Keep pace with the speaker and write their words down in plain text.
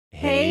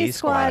Hey,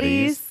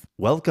 Squatties.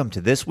 Welcome to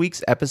this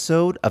week's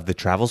episode of the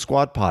Travel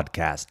Squad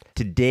podcast.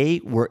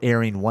 Today, we're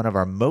airing one of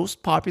our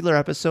most popular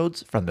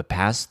episodes from the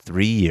past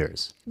 3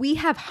 years. We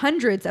have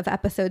hundreds of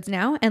episodes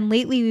now, and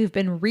lately we've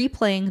been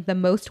replaying the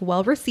most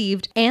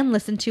well-received and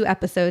listened to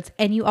episodes,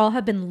 and you all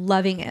have been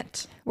loving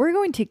it. We're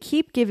going to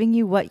keep giving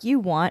you what you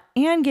want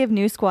and give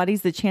new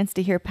Squatties the chance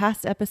to hear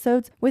past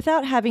episodes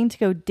without having to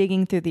go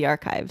digging through the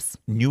archives.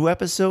 New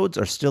episodes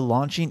are still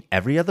launching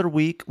every other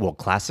week, while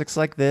classics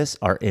like this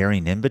are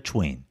airing in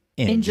between.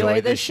 Enjoy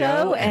the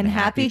show and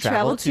happy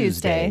Travel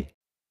Tuesday.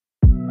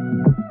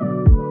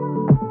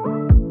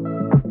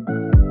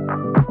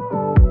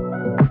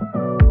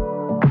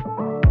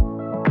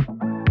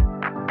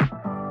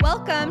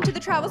 Welcome to the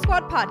Travel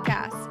Squad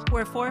podcast.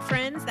 We're four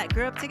friends that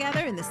grew up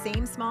together in the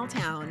same small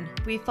town.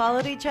 We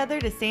followed each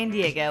other to San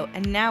Diego,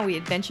 and now we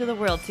adventure the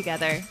world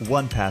together.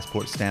 One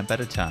passport stamp at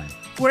a time.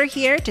 We're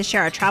here to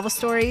share our travel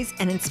stories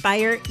and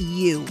inspire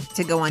you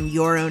to go on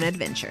your own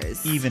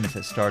adventures. Even if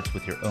it starts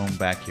with your own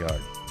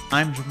backyard.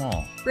 I'm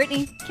Jamal.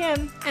 Brittany,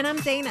 Kim, And I'm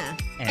Zaina.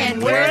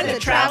 And we're the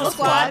Travel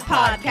Squad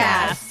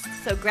podcast.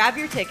 So grab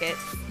your tickets,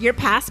 Your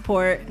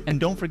passport. And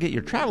don't forget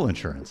your travel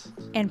insurance.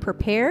 and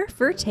prepare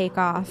for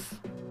takeoff.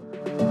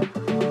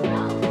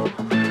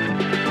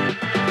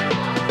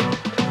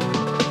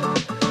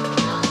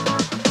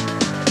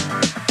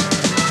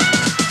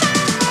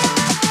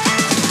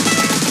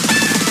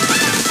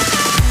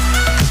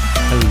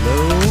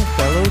 Hello,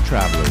 fellow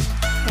travelers.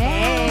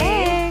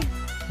 Hey.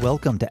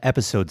 Welcome to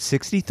episode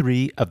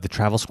 63 of the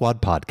Travel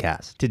Squad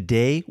podcast.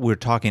 Today, we're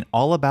talking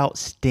all about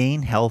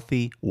staying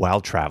healthy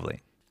while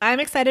traveling. I'm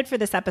excited for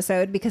this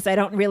episode because I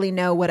don't really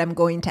know what I'm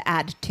going to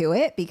add to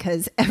it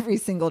because every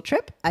single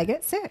trip I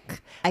get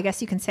sick. I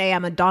guess you can say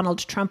I'm a Donald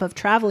Trump of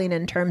traveling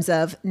in terms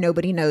of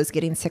nobody knows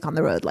getting sick on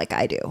the road like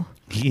I do.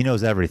 He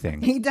knows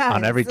everything. He does.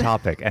 On every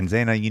topic. And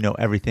Zaina, you know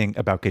everything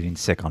about getting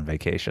sick on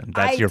vacation.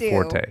 That's your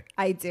forte.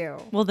 I do.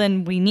 well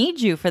then we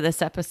need you for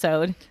this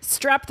episode.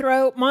 Strep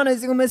throat,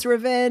 Montezuma's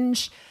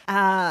revenge.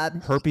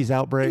 Herpes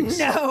outbreaks.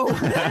 No.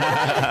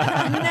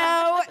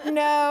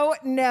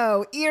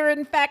 Ear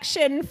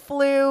infection,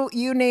 flu,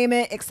 you name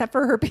it, except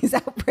for herpes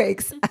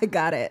outbreaks. I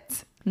got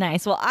it.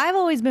 Nice. Well, I've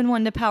always been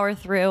one to power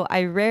through.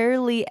 I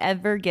rarely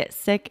ever get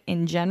sick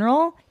in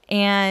general,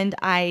 and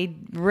I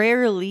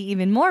rarely,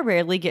 even more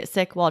rarely, get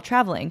sick while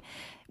traveling.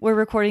 We're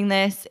recording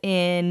this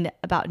in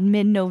about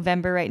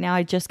mid-November right now.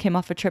 I just came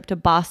off a trip to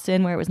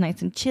Boston where it was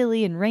nice and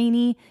chilly and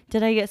rainy.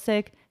 Did I get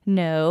sick?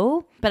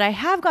 No, but I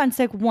have gotten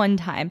sick one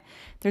time.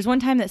 There's one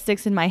time that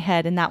sticks in my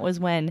head, and that was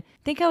when I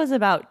think I was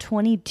about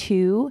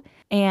 22,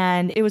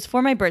 and it was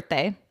for my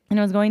birthday. And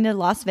I was going to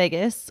Las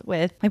Vegas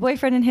with my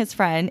boyfriend and his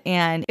friend.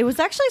 And it was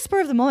actually a spur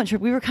of the moment trip.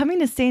 We were coming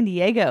to San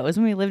Diego. It was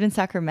when we lived in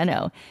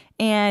Sacramento.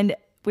 And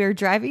we were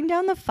driving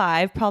down the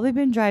 5, probably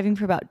been driving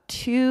for about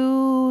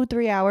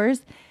 2-3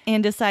 hours,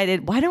 and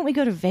decided, why don't we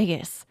go to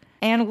Vegas?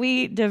 And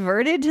we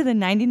diverted to the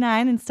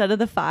 99 instead of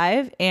the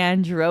 5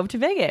 and drove to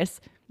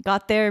Vegas.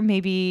 Got there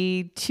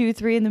maybe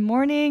 2-3 in the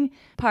morning,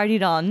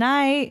 partied all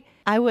night.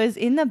 I was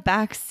in the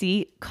back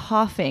seat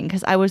coughing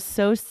because I was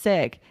so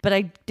sick, but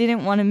I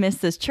didn't want to miss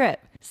this trip.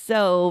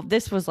 So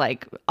this was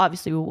like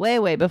obviously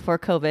way before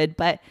COVID,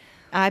 but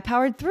I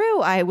powered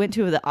through. I went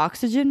to the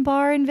oxygen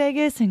bar in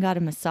Vegas and got a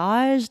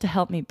massage to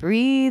help me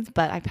breathe,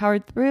 but I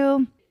powered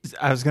through.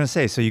 I was going to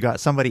say, so you got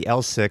somebody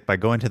else sick by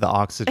going to the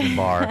oxygen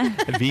bar,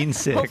 being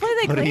sick, Hopefully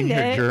they putting cleaned your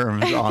it.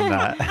 germs on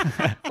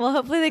that. Well,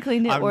 hopefully they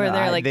cleaned it or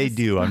they're like... They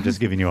do. I'm just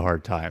giving you a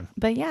hard time.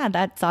 But yeah,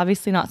 that's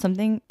obviously not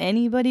something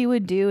anybody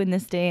would do in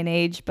this day and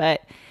age.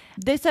 But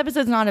this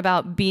episode's not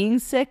about being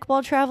sick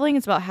while traveling.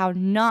 It's about how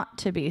not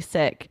to be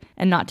sick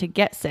and not to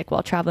get sick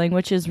while traveling,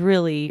 which is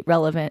really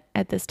relevant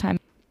at this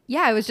time.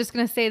 Yeah, I was just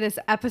going to say this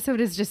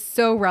episode is just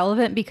so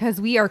relevant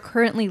because we are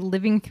currently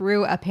living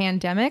through a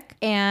pandemic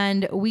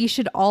and we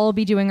should all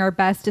be doing our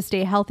best to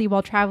stay healthy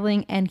while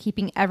traveling and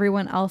keeping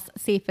everyone else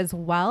safe as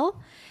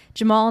well.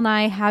 Jamal and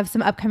I have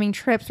some upcoming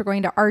trips. We're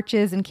going to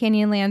Arches and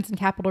Canyonlands and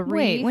Capitol Reef.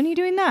 Wait, when are you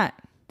doing that?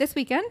 This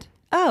weekend.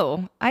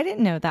 Oh, I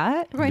didn't know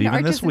that. We're going Leaving to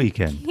Arches this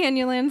weekend. and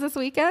Canyonlands this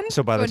weekend.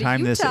 So by the Going to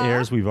time this Utah.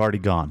 airs, we've already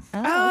gone.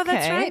 Oh,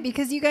 that's okay. right.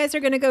 Because you guys are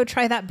going to go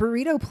try that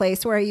burrito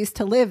place where I used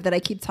to live that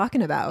I keep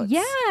talking about.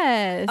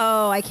 Yes.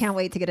 Oh, I can't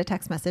wait to get a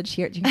text message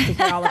here to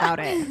hear all about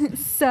it.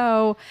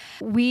 So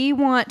we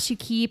want to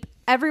keep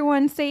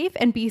everyone safe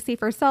and be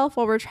safe ourselves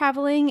while we're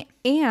traveling.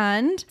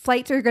 And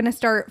flights are going to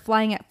start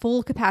flying at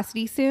full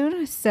capacity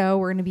soon. So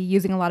we're going to be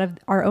using a lot of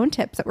our own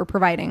tips that we're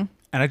providing.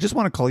 And I just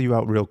want to call you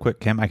out real quick,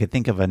 Kim. I could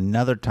think of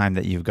another time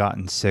that you've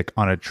gotten sick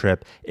on a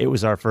trip. It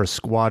was our first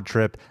squad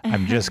trip.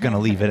 I'm just going to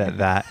leave it at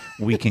that.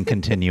 We can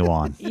continue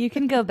on. You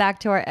can go back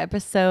to our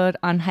episode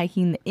on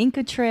hiking the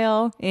Inca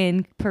Trail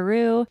in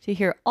Peru to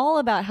hear all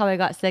about how I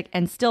got sick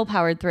and still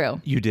powered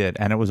through. You did.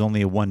 And it was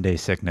only a one-day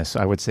sickness. So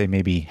I would say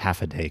maybe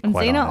half a day, And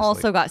quite Zaina honestly.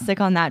 also got sick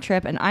on that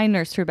trip, and I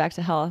nursed her back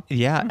to health.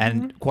 Yeah.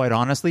 And quite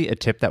honestly, a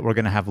tip that we're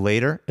going to have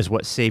later is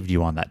what saved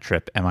you on that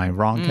trip. Am I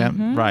wrong,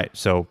 Kim? Right.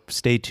 So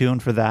stay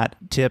tuned for that.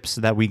 tips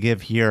that we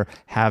give here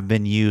have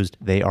been used.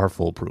 They are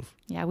foolproof.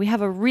 Yeah, we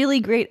have a really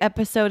great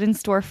episode in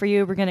store for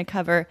you. We're going to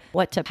cover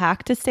what to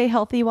pack to stay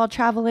healthy while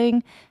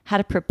traveling, how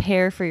to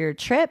prepare for your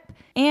trip,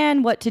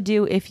 and what to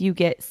do if you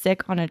get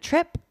sick on a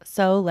trip.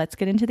 So let's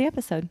get into the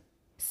episode.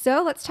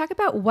 So let's talk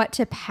about what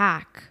to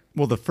pack.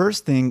 Well, the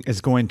first thing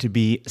is going to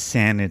be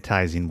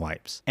sanitizing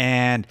wipes.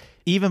 And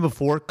even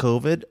before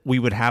COVID, we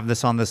would have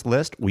this on this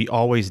list. We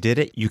always did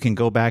it. You can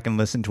go back and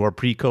listen to our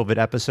pre-COVID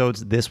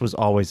episodes. This was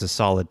always a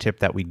solid tip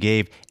that we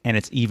gave, and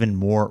it's even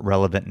more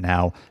relevant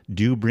now.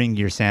 Do bring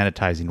your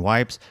sanitizing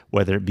wipes,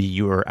 whether it be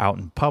you are out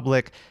in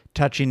public,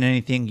 touching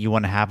anything, you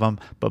want to have them,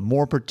 but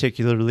more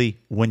particularly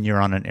when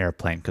you're on an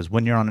airplane. Because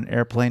when you're on an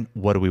airplane,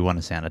 what do we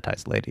want to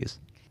sanitize, ladies?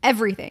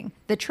 Everything.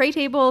 The tray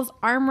tables,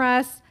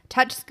 armrests,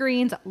 touch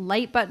screens,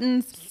 light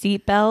buttons,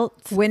 Seat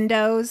belts.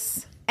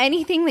 Windows.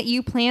 anything that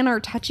you plan or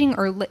touching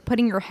or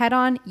putting your head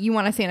on, you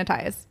want to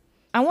sanitize.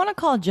 I want to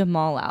call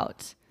Jamal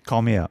out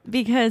Call me up.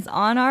 because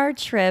on our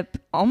trip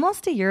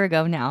almost a year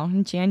ago now,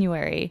 in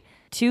January,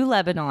 to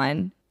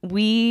Lebanon,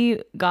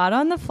 we got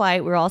on the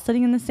flight. We were all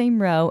sitting in the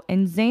same row,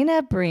 and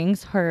Zaina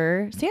brings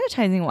her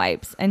sanitizing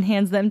wipes and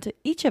hands them to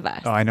each of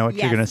us. Oh, I know what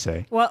Yes. you're going to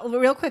say. Well,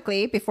 real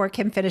quickly, before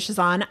Kim finishes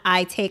on,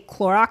 I take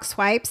Clorox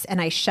wipes and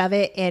I shove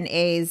it in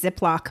a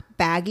Ziploc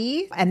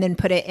baggie and then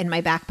put it in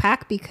my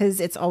backpack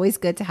because it's always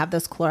good to have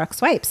those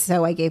Clorox wipes.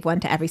 So I gave one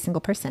to every single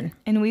person.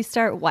 And we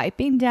start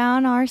wiping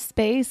down our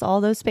space,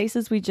 all those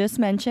spaces we just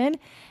mentioned.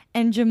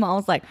 And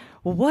Jamal's like,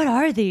 what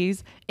are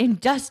these?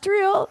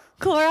 Industrial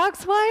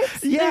Clorox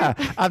wipes? Yeah,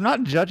 I'm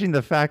not judging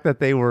the fact that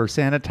they were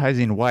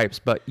sanitizing wipes,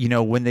 but you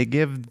know, when they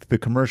give the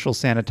commercial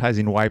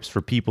sanitizing wipes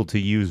for people to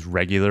use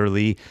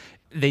regularly,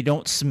 they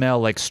don't smell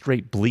like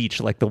straight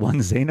bleach like the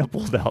ones Zaina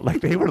pulled out.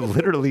 Like they were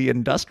literally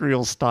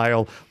industrial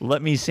style.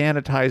 Let me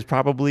sanitize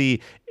probably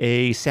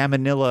a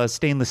salmonella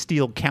stainless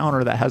steel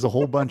counter that has a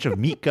whole bunch of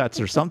meat guts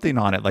or something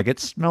on it. Like it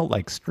smelled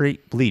like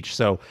straight bleach.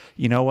 So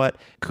you know what?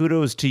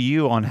 Kudos to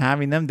you on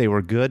having them. They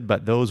were good,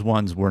 but those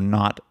ones were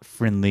not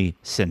friendly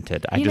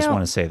scented. I just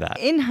want to say that.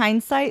 In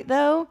hindsight,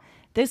 though,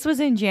 this was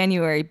in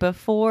January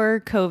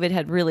before COVID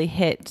had really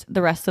hit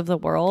the rest of the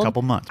world.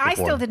 Couple months before. I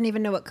still didn't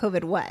even know what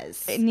COVID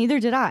was. Neither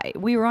did I.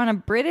 We were on a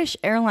British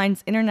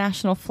Airlines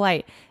international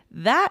flight.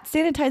 That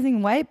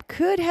sanitizing wipe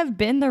could have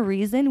been the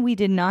reason we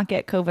did not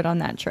get COVID on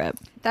that trip.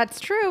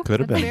 That's true. Could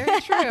have That's been. very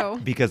true.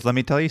 Because let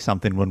me tell you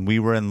something, when we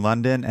were in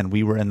London and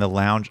we were in the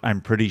lounge, I'm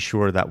pretty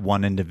sure that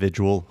one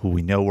individual who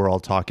we know we're all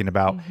talking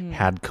about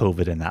had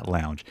COVID in that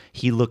lounge.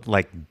 He looked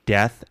like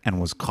death and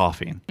was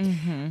coughing.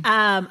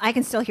 I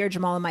can still hear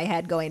Jamal in my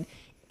head going,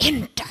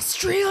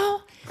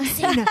 industrial?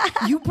 Zena,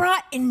 you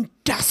brought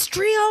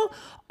industrial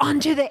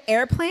onto the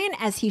airplane,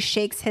 as he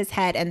shakes his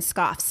head and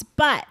scoffs.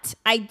 But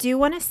I do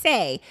want to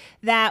say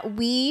that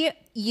we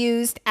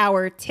used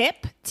our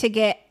tip to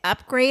get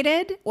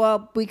upgraded.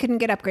 Well, we couldn't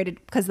get upgraded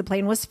because the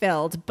plane was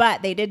filled,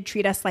 but they did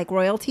treat us like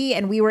royalty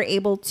and we were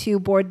able to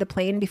board the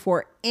plane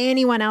before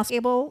anyone else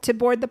able to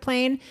board the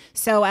plane.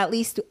 So at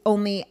least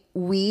only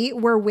we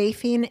were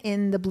wafting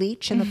in the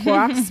bleach and the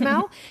Clorox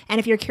smell. And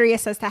if you're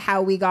curious as to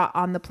how we got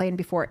on the plane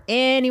before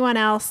anyone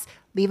else,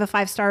 leave a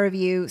 5-star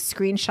review,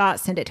 screenshot,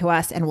 send it to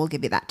us, and we'll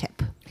give you that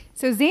tip.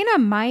 So Zaina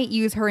might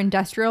use her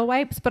industrial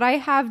wipes, but I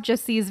have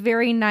just these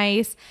very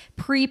nice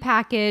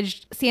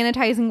pre-packaged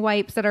sanitizing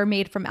wipes that are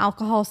made from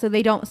alcohol so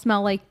they don't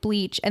smell like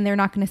bleach and they're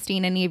not going to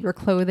stain any of your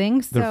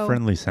clothing. So They're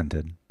friendly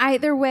scented.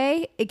 either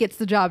way, it gets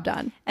the job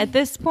done. At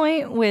this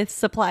point, with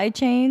supply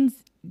chains,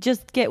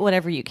 just get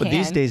whatever you can. But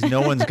these days, no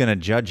one's going to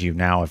judge you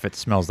now if it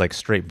smells like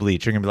straight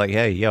bleach. You're going to be like,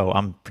 hey, yo,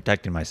 I'm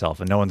protecting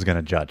myself, and no one's going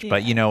to judge.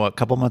 But, you know, a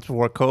couple months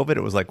before COVID,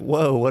 it was like,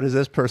 whoa, what is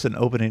this person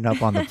opening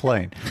up on the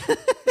plane?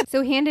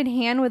 So hand in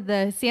hand with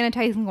the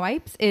sanitizing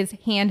wipes is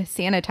hand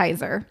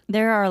sanitizer.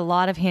 There are a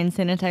lot of hand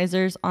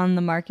sanitizers on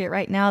the market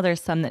right now.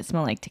 There's some that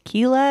smell like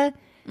tequila.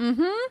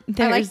 I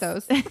like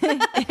those.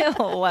 Ew,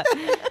 what?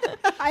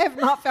 I have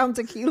not found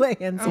tequila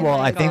in Well,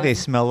 I think they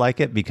smell like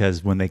it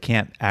because when they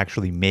can't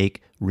actually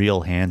make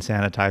real hand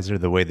sanitizer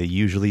the way they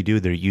usually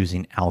do, they're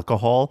using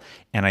alcohol.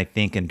 And I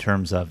think in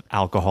terms of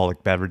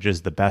alcoholic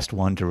beverages, the best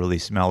one to really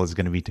smell is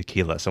going to be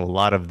tequila. So a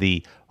lot of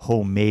the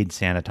homemade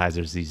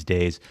sanitizers these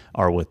days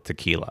are with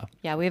tequila.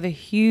 Yeah, we have a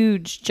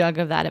huge jug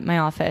of that at my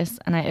office,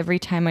 and every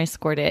time I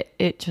squirt it,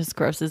 it just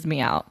grosses me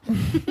out.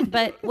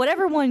 But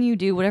whatever one you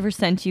do, whatever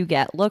scent you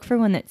get, look for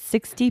one that's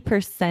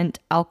 60%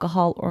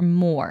 alcohol or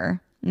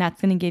more. And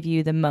that's going to give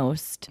you the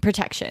most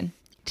protection.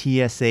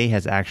 TSA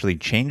has actually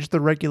changed the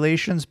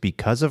regulations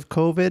because of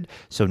COVID.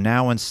 So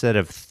now instead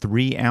of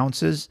 3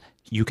 ounces,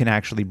 you can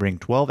actually bring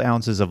 12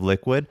 ounces of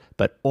liquid,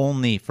 but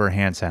only for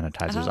hand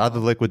sanitizers. Other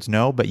liquids,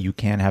 no, but you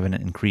can have an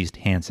increased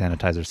hand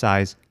sanitizer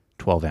size,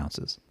 12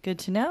 ounces. Good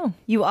to know.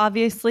 You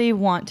obviously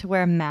want to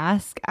wear a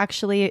mask.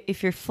 Actually,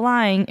 if you're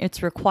flying,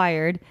 it's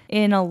required.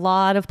 In a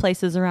lot of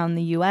places around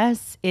the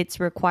US, it's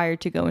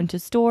required to go into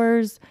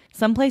stores.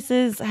 Some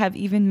places have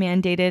even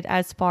mandated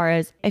as far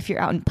as if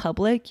you're out in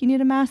public, you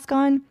need a mask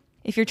on.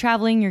 If you're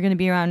traveling, you're going to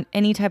be around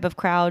any type of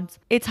crowds.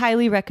 It's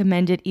highly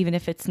recommended, even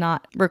if it's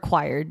not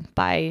required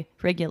by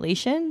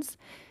regulations,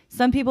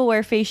 Some people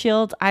wear face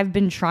shields. I've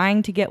been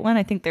trying to get one.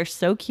 I think they're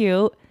so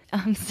cute.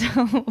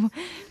 So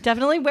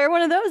definitely wear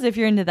one of those if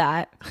you're into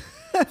that.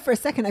 For a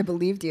second, I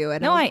believed you.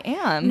 And No, I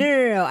am.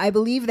 No. I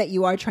believe that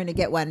you are trying to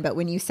get one, but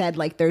when you said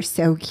like they're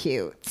so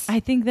cute. I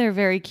think they're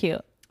very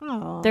cute.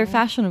 Aww. They're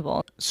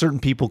fashionable. Certain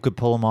people could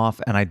pull them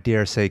off, and I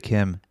dare say,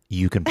 Kim,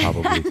 you can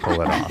probably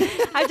pull it off.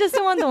 I just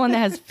don't want the one that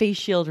has face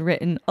shield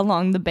written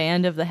along the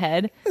band of the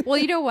head. Well,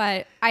 you know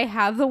what? I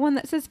have the one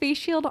that says face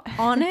shield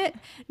on it,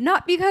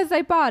 not because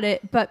I bought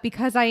it, but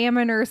because I am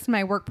a nurse and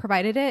my work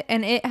provided it.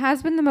 And it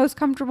has been the most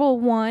comfortable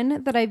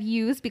one that I've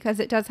used because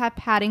it does have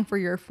padding for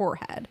your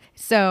forehead.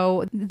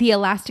 So the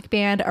elastic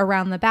band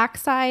around the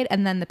backside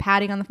and then the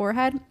padding on the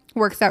forehead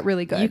works out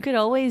really good. You could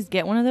always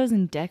get one of those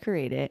and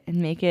decorate it and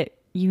make it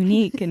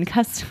unique and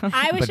custom.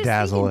 I was just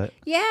Bedazzle thinking, it.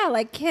 yeah,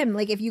 like Kim,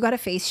 like if you got a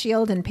face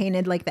shield and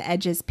painted like the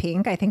edges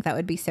pink, I think that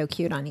would be so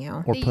cute on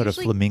you. Or They put a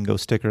usually- flamingo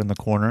sticker in the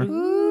corner.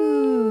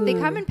 They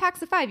come in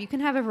packs of 5. You can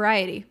have a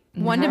variety.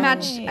 One to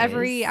match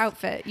every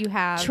outfit you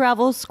have.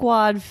 Travel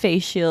Squad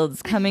face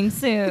shields coming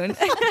soon.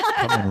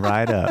 Coming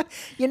right up.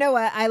 You know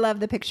what? I love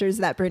the pictures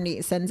that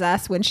Brittany sends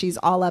us when she's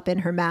all up in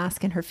her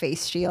mask and her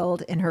face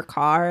shield in her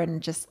car,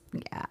 and just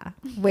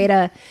way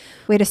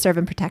to serve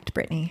and protect,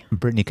 Brittany.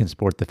 Brittany can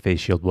sport the face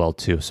shield well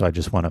too, so I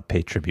just want to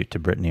pay tribute to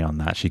Brittany on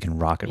that. She can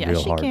rock it Yeah,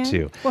 real she hard can.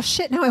 too. Well,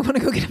 shit, now I want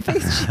to go get a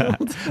face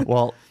shield.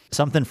 Well,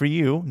 something for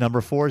you,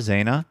 number 4,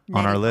 Zaina,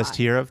 on our Neti list pot.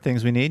 here of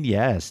things we need.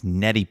 Yes,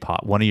 neti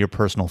pot, one of your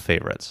personal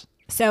favorites.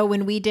 So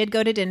when we did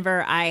go to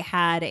Denver, I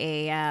had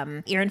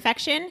a ear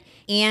infection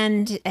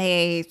and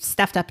a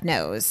stuffed up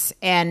nose.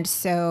 And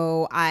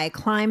so I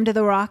climbed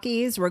the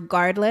Rockies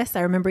regardless.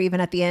 I remember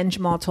even at the end,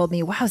 Jamal told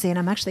me, wow, Zane,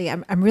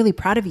 I'm really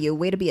proud of you.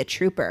 Way to be a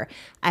trooper.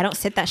 I don't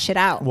sit that shit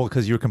out. Well,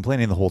 because you were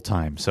complaining the whole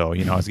time, so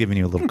I was giving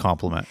you a little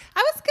compliment.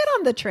 I was good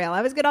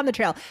on the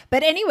trail.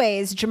 But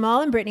anyways,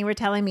 Jamal and Brittany were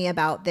telling me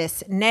about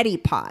this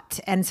neti pot.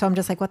 And so I'm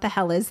just like, what the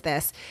hell is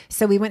this?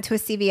 So we went to a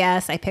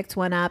CVS. I picked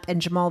one up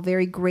and Jamal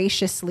very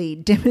graciously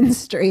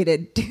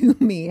demonstrated to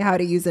me how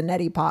to use a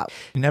neti pot.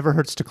 It never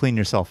hurts to clean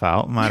yourself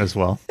out. Might as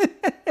well.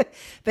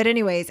 But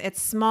anyways,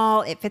 it's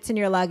small, it fits in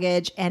your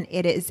luggage, and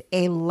it is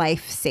a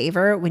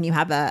lifesaver when you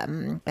have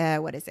a,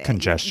 what is it?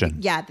 Congestion.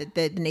 Yeah,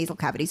 the nasal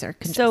cavities are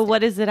congested. So what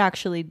does it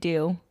actually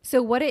do?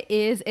 So what it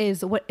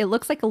is what it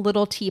looks like a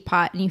little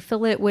teapot, and you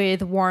fill it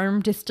with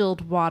warm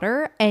distilled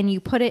water, and you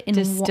put it in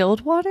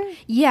Distilled water?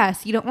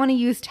 Yes, you don't want to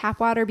use tap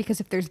water because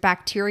if there's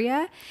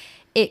bacteria,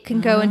 it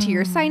can go into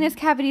your sinus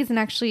cavities and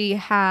actually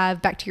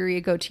have bacteria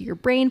go to your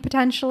brain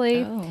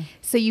potentially. Oh.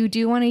 So you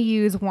do want to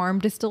use warm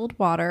distilled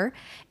water,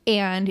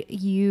 and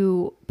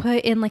you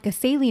put in like a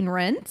saline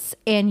rinse,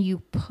 and you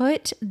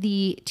put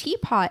the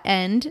teapot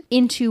end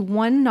into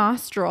one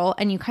nostril,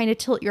 and you kind of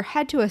tilt your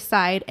head to a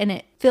side, and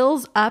it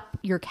fills up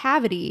your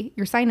cavity,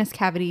 your sinus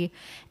cavity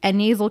and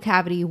nasal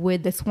cavity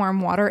with this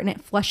warm water, and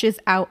it flushes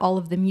out all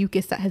of the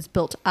mucus that has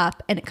built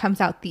up, and it comes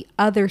out the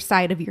other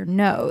side of your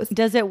nose.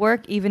 Does it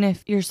work even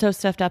if you're so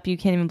stuffed up you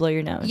can't even blow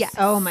your nose? Yes.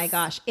 Oh my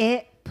gosh,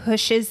 it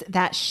pushes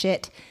that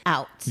shit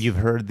out. You've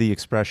heard the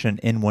expression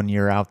in one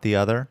ear, out the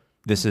other.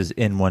 This is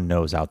in one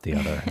nose, out the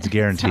other. It's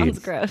guaranteed. Sounds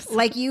gross.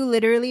 Like you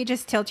literally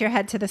just tilt your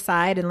head to the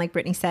side, and like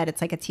Brittany said,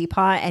 it's like a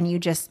teapot, and you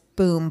just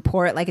boom,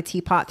 pour it like a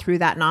teapot through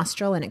that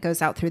nostril, and it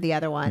goes out through the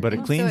other one. But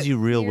it So cleans it you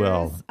real clears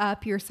well.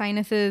 up your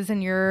sinuses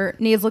and your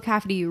nasal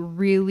cavity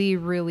really,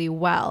 really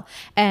well.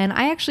 And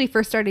I actually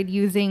first started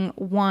using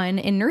one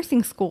in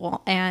nursing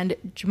school, and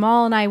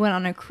Jamal and I went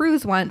on a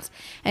cruise once,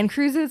 and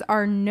cruises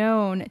are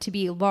known to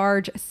be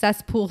large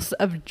cesspools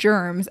of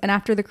germs. And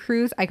after the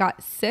cruise, I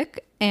got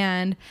sick,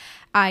 and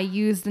I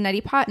used the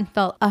neti pot and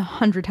felt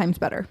 100 times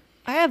better.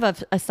 I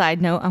have a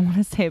side note I want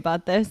to say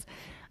about this.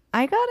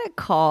 I got a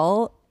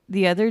call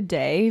the other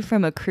day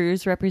from a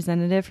cruise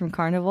representative from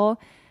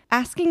Carnival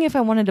asking if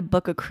I wanted to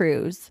book a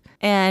cruise.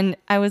 And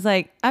I was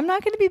like, I'm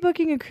not going to be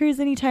booking a cruise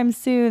anytime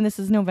soon. This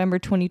is November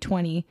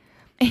 2020.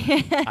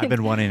 I've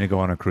been wanting to go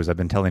on a cruise. I've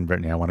been telling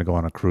Brittany I want to go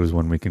on a cruise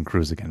when we can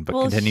cruise again. But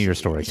Well, continue your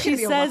story. Kim. She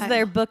be a says while.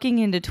 they're booking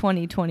into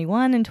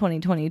 2021 and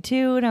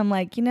 2022. And I'm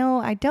like,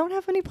 I don't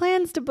have any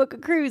plans to book a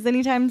cruise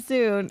anytime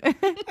soon.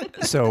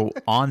 So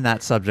on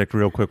that subject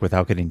real quick,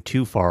 without getting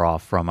too far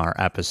off from our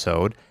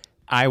episode,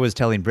 I was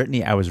telling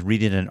Brittany I was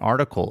reading an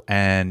article,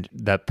 and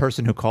the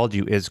person who called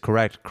you is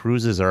correct.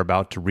 Cruises are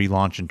about to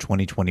relaunch in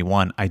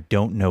 2021. I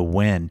don't know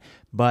when,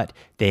 but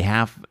they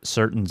have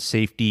certain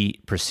safety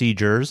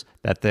procedures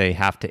that they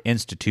have to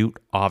institute,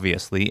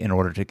 obviously, in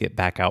order to get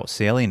back out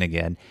sailing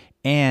again.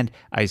 And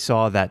I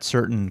saw that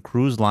certain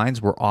cruise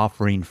lines were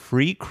offering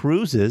free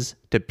cruises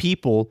to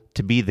people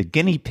to be the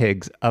guinea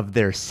pigs of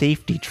their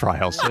safety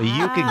trial. So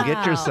you can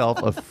get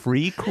yourself a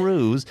free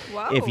cruise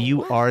if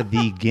you are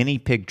the guinea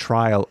pig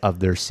trial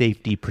of their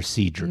safety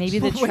procedures. Maybe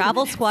the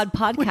Travel Squad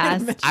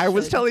podcast. I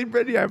was telling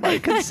Brittany I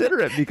might consider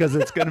it because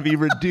it's going to be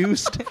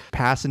reduced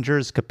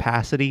passengers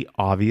capacity,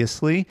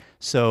 obviously.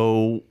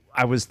 So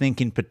I was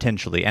thinking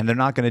potentially, and they're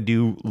not going to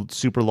do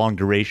super long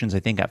durations. I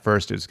think at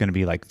first it's going to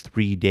be like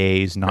 3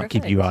 days, not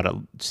keep you out at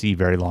sea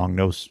very long.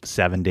 No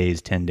 7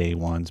 days, 10-day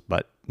ones,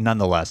 but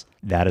nonetheless,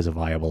 that is a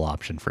viable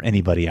option for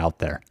anybody out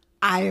there.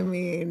 I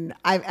mean,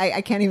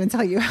 I can't even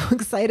tell you how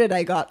excited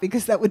I got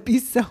because that would be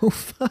so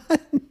fun.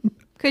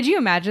 Could you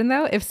imagine,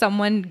 though, if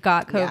someone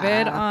got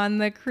COVID Yeah. on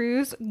the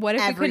cruise? What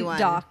if we Everyone.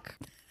 couldn't dock?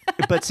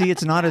 But see,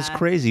 it's not as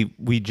crazy.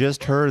 We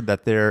just heard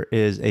that there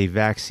is a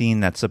vaccine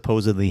that's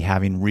supposedly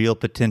having real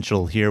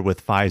potential here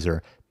with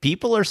Pfizer.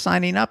 People are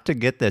signing up to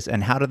get this.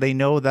 And how do they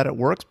know that it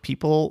works?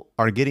 People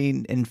are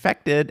getting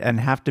infected and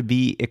have to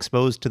be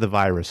exposed to the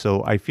virus.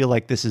 So I feel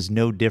like this is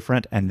no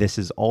different. And this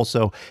is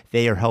also,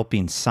 they are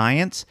helping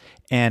science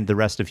and the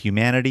rest of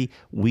humanity.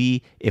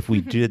 We, if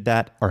we did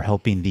that, are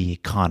helping the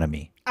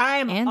economy.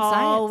 I'm And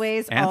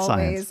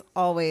science.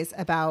 always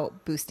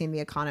about boosting the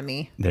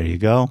economy. There you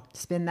go.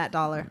 Spin that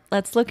dollar.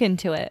 Let's look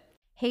into it.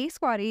 Hey,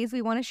 Squatties,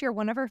 we want to share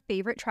one of our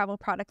favorite travel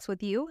products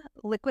with you.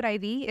 Liquid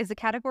IV is a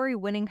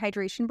category-winning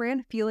hydration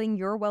brand fueling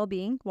your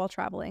well-being while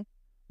traveling.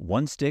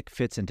 One stick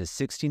fits into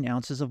 16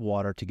 ounces of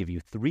water to give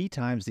you 3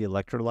 times the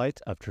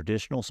electrolytes of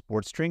traditional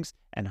sports drinks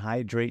and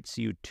hydrates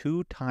you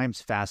 2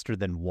 times faster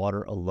than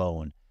water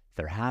alone.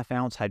 Their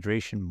half-ounce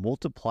hydration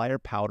multiplier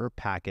powder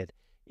packet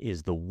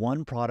is the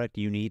one product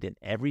you need in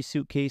every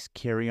suitcase,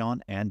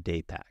 carry-on, and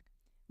day pack.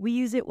 We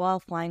use it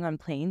while flying on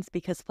planes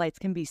because flights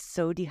can be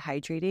so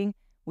dehydrating.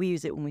 We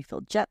use it when we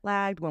feel jet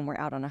lagged, when we're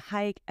out on a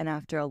hike, and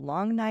after a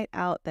long night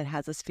out that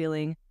has us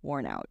feeling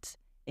worn out.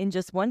 In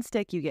just one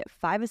stick, you get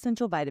 5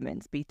 essential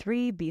vitamins,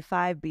 B3,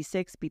 B5,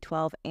 B6,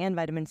 B12, and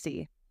vitamin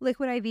C.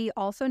 Liquid IV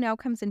also now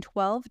comes in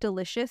 12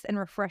 delicious and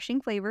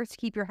refreshing flavors to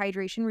keep your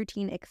hydration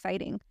routine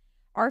exciting.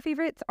 Our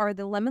favorites are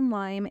the lemon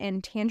lime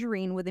and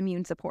tangerine with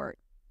immune support.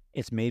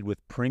 It's made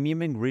with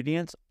premium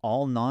ingredients,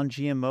 all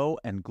non-GMO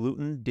and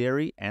gluten,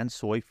 dairy, and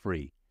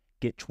soy-free.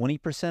 Get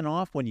 20%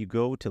 off when you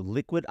go to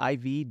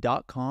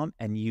liquidiv.com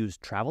and use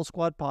Travel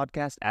Squad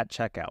Podcast at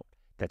checkout.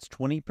 That's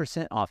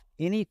 20% off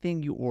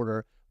anything you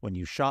order when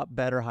you shop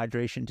Better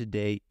Hydration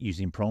today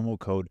using promo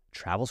code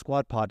Travel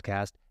Squad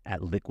Podcast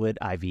at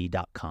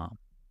liquidiv.com.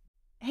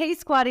 Hey,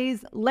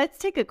 Squatties, let's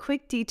take a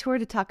quick detour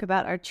to talk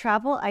about our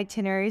travel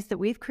itineraries that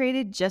we've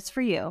created just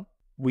for you.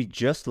 We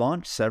just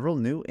launched several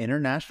new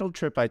international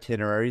trip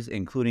itineraries,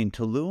 including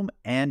Tulum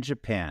and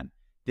Japan.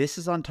 This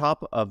is on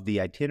top of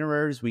the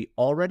itineraries we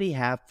already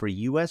have for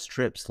U.S.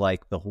 trips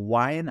like the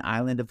Hawaiian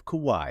island of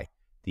Kauai,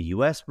 the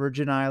U.S.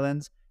 Virgin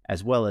Islands,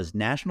 as well as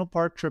national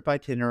park trip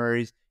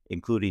itineraries,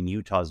 including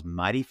Utah's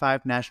Mighty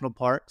Five National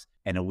Parks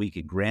and a week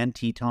at Grand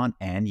Teton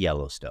and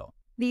Yellowstone.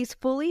 These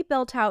fully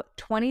built out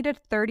 20 to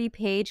 30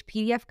 page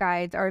PDF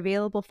guides are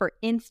available for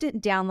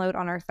instant download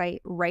on our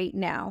site right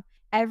now.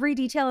 Every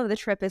detail of the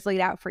trip is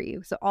laid out for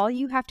you, so all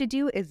you have to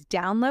do is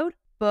download,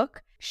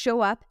 book,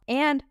 show up,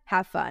 and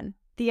have fun.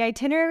 The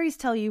itineraries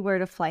tell you where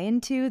to fly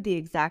into, the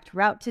exact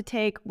route to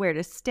take, where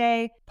to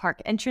stay,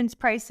 park entrance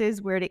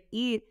prices, where to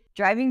eat,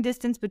 driving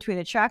distance between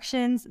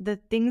attractions, the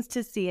things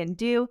to see and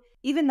do,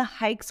 even the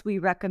hikes we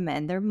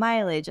recommend, their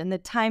mileage, and the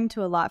time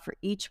to allot for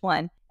each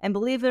one. And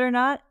believe it or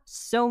not,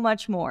 so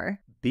much more.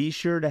 Be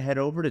sure to head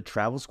over to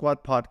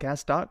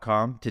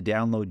TravelSquadPodcast.com to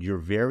download your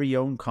very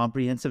own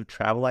comprehensive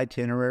travel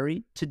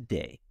itinerary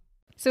today.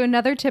 So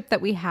another tip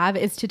that we have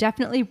is to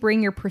definitely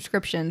bring your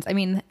prescriptions. I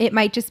mean, it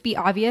might just be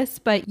obvious,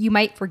 but you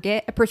might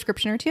forget a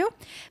prescription or two.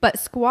 But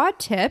squad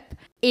tip,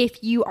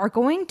 if you are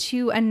going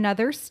to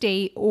another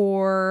state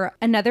or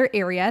another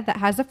area that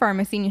has a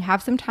pharmacy and you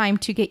have some time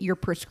to get your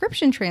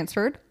prescription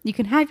transferred, you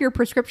can have your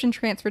prescription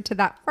transferred to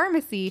that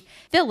pharmacy,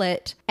 fill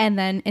it, and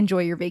then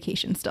enjoy your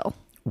vacation still.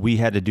 We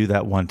had to do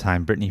that one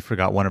time. Brittany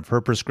forgot one of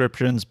her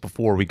prescriptions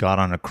before we got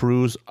on a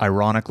cruise.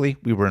 Ironically,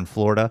 we were in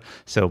Florida.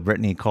 So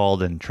Brittany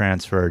called and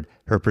transferred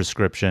her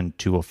prescription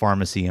to a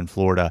pharmacy in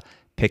Florida,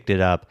 picked it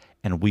up,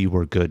 and we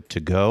were good to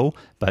go.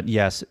 But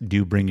yes,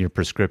 do bring your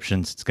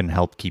prescriptions. It's going to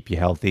help keep you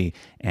healthy,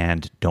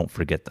 and don't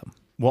forget them.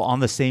 Well, on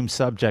the same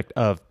subject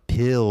of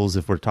pills,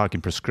 if we're talking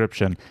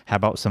prescription, how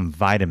about some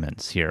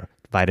vitamins here?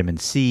 Vitamin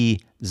C,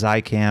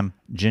 Zicam,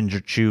 ginger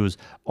chews,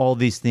 all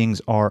these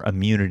things are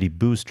immunity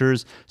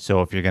boosters.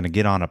 So if you're going to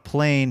get on a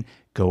plane,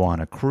 go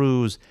on a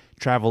cruise,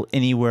 travel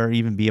anywhere,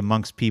 even be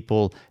amongst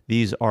people,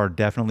 these are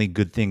definitely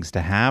good things to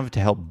have to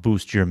help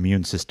boost your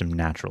immune system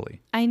naturally.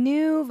 I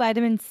knew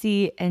vitamin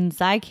C and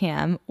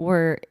Zicam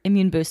were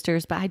immune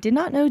boosters, but I did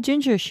not know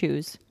ginger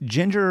chews.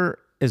 Ginger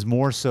is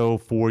more so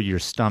for your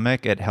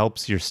stomach. It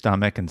helps your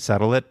stomach and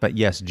settle it. But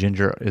yes,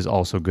 ginger is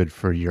also good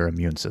for your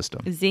immune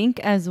system. Zinc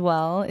as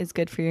well is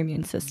good for your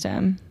immune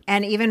system.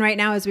 And even right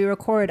now as we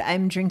record,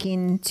 I'm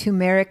drinking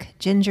turmeric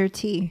ginger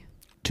tea.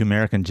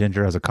 Turmeric and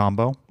ginger as a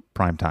combo,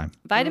 prime time.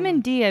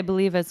 Vitamin D, I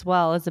believe, as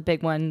well, is a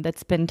big one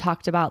that's been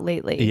talked about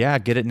lately. Yeah,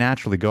 get it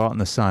naturally. Go out in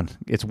the sun.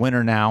 It's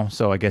winter now,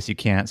 so I guess you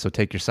can't. So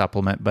take your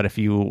supplement. But if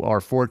you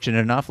are fortunate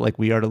enough, like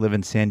we are, to live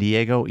in San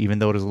Diego, even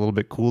though it is a little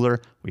bit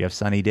cooler, we have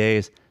sunny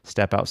days.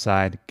 Step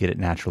outside, get it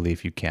naturally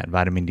if you can.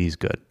 Vitamin D is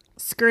good.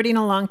 Skirting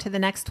along to the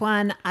next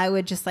one, I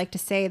would just like to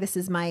say this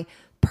is my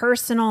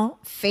personal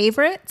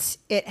favorite.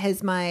 It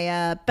has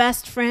my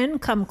best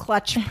friend come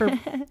clutch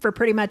for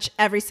pretty much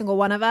every single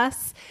one of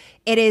us.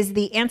 It is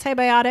the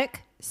antibiotic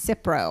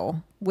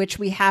Cipro, which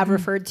we have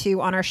referred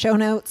to on our show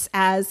notes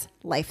as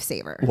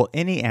Lifesaver. Well,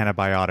 any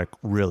antibiotic,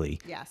 really.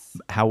 Yes.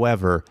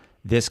 However,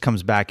 this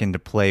comes back into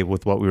play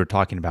with what we were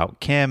talking about.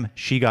 Kim,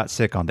 she got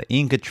sick on the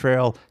Inca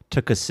Trail,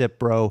 took a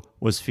Cipro,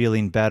 was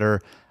feeling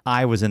better.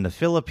 I was in the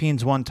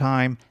Philippines one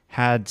time,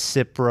 had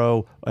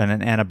Cipro and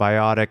an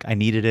antibiotic. I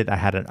needed it. I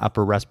had an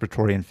upper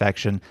respiratory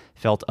infection,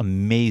 felt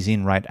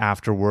amazing right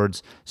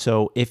afterwards.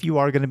 So if you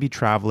are going to be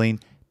traveling,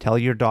 tell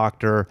your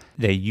doctor.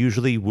 They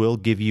usually will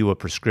give you a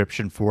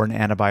prescription for an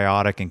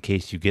antibiotic in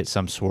case you get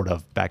some sort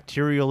of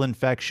bacterial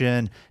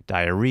infection,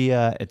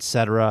 diarrhea,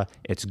 etc.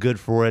 It's good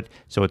for it.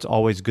 So it's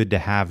always good to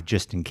have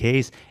just in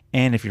case.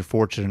 And if you're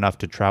fortunate enough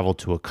to travel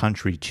to a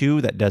country too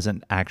that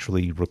doesn't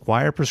actually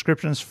require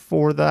prescriptions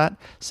for that,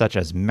 such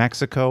as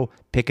Mexico,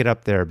 pick it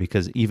up there,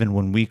 because even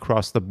when we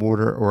cross the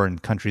border or in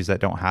countries that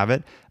don't have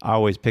it, I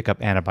always pick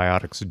up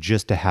antibiotics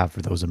just to have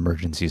for those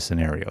emergency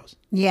scenarios.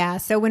 Yeah.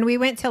 So when we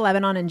went to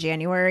Lebanon in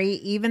January,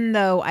 even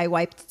though I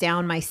wiped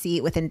down my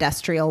seat with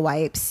industrial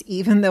wipes,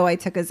 even though I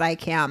took a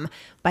Zicam,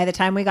 by the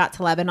time we got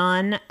to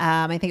Lebanon,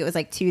 I think it was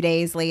like 2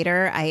 days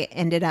later, I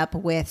ended up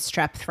with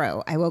strep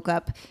throat. I woke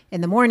up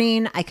in the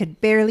morning. I could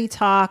barely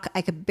talk.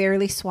 I could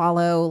barely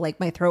swallow. Like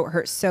my throat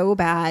hurt so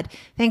bad.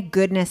 Thank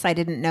goodness I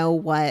didn't know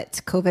what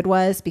COVID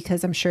was,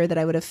 because I'm sure that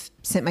I would have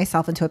sent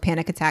myself into a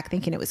panic attack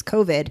thinking it was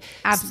COVID.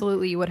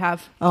 Absolutely, you would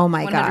have. Oh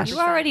my gosh.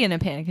 You're already in a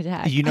panic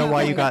attack. You know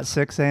why you got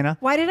sick, Zaina?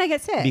 Why did I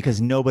get sick? Because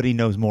nobody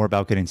knows more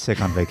about getting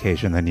sick on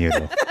vacation than you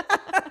do.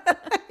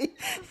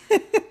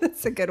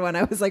 That's a good one.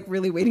 I was like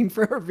really waiting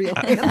for a real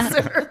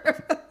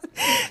answer.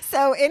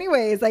 So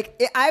anyways, like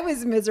I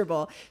was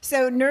miserable.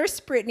 So Nurse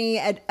Brittany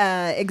had,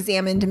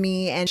 examined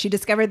me and she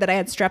discovered that I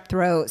had strep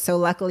throat. So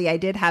luckily I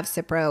did have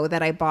Cipro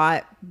that I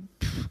bought.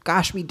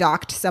 Gosh, we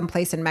docked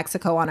someplace in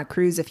Mexico on a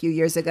cruise a few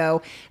years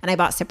ago. And I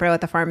bought Cipro at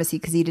the pharmacy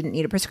because he didn't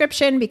need a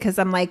prescription, because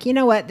I'm like, you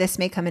know what, this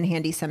may come in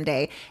handy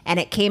someday. And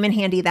it came in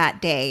handy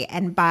that day.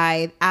 And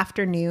by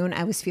afternoon,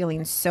 I was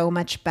feeling so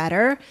much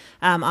better.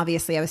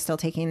 Obviously, I was still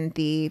taking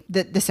the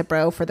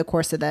Cipro for the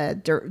course of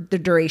the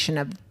duration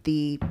of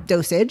the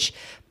dosage,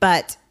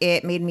 but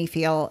it made me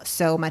feel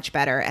so much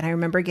better. And I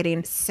remember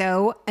getting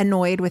so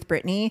annoyed with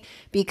Brittany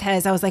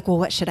because I was like, well,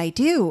 what should I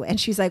do? And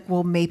she's like,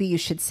 well, maybe you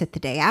should sit the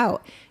day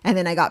out. And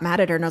then I got mad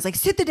at her and I was like,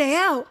 sit the day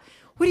out?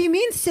 What do you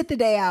mean sit the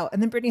day out?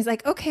 And then Brittany's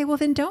like, okay, well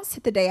then don't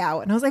sit the day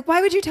out. And I was like,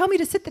 why would you tell me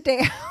to sit the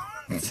day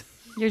out?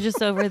 You're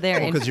just over there.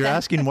 Because you're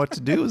asking what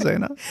to do,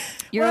 Zaina.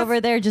 You're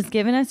over there just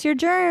giving us your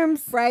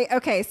germs. Right.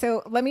 Okay.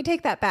 So let me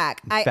take that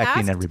back.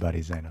 Infecting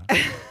everybody, Zaina.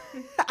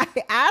 I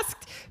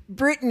asked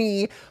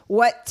Brittany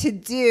what to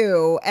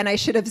do, and I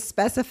should have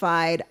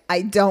specified,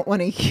 I don't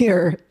want to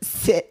hear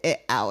sit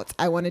it out.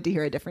 I wanted to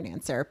hear a different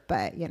answer,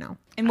 but you know.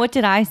 And what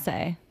did I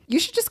say? You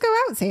should just go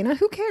out, Zaina.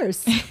 Who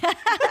cares?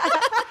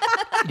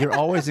 You're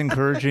always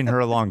encouraging her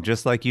along,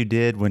 just like you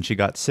did when she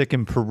got sick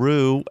in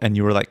Peru and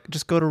you were like,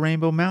 just go to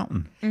Rainbow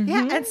Mountain. Mm-hmm.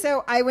 Yeah. And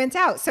so I went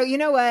out. So you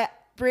know what?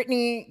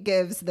 Brittany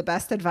gives the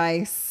best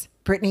advice.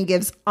 Brittany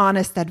gives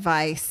honest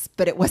advice,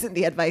 but it wasn't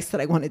the advice that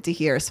I wanted to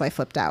hear. So I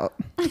flipped out.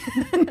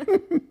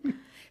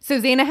 So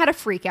Zaina had a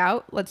freak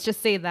out. Let's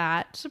just say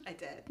that. I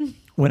did.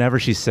 Whenever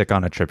she's sick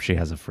on a trip, she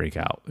has a freak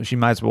out. She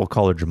might as well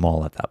call her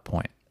Jamal at that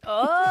point.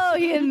 Oh,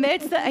 he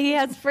admits that he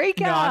has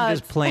freakouts. No, I'm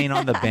just playing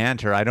on the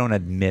banter. I don't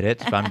admit it,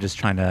 but I'm just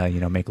trying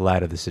to, make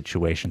light of the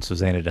situation so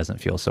Zaina doesn't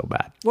feel so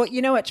bad. Well,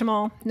 you know what,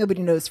 Jamal?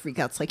 Nobody knows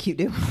freakouts like you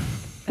do.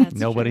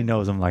 Nobody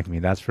knows them like me.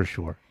 That's for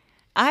sure.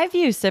 I've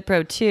used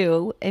Cipro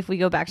too. If we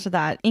go back to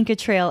that Inca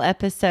Trail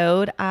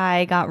episode,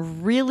 I got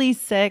really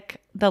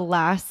sick the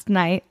last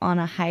night on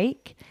a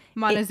hike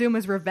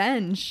Montezuma's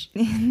revenge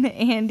in the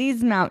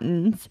Andes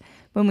Mountains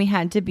when we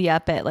had to be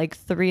up at like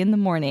 3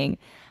 a.m.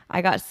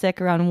 I got sick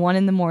around 1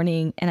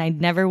 a.m. and I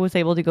never was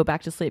able to go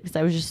back to sleep because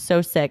I was just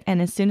so sick. And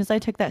as soon as I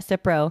took that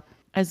Cipro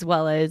as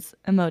well as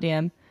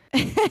Imodium,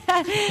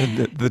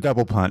 the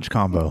double punch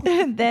combo.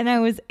 Then I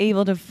was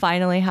able to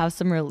finally have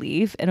some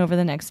relief, and over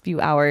the next few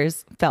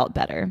hours felt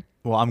better.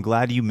 Well, I'm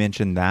glad you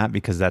mentioned that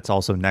because that's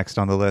also next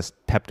on the list,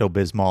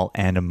 Pepto-Bismol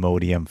and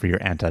Imodium for your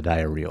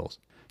antidiarrheals.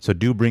 So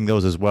do bring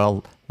those as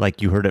well.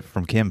 Like you heard it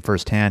from Kim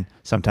firsthand,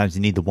 sometimes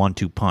you need the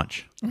 1-2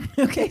 punch.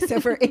 Okay, so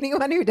for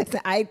anyone who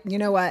doesn't, you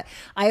know what?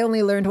 I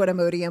only learned what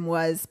Imodium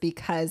was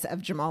because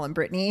of Jamal and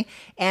Brittany.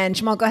 And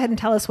Jamal, go ahead and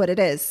tell us what it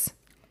is.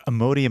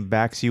 Imodium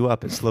backs you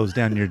up. It slows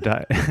down your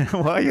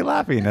Why are you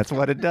laughing? That's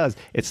what it does.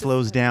 It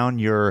slows down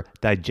your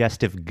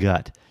digestive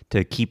gut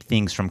to keep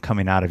things from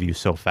coming out of you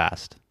so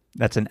fast.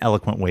 That's an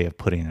eloquent way of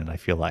putting it, I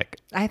feel like.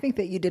 I think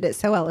that you did it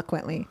so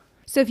eloquently.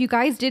 So if you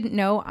guys didn't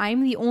know,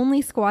 I'm the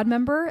only squad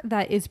member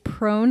that is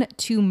prone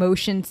to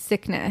motion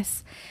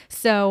sickness.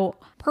 So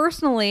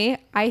personally,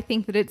 I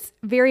think that it's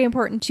very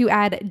important to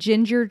add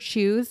ginger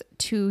chews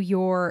to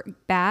your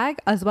bag,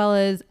 as well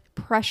as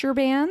pressure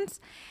bands,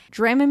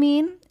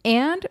 Dramamine,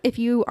 and if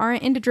you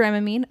aren't into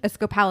Dramamine, a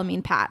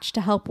scopolamine patch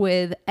to help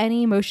with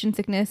any motion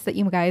sickness that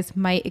you guys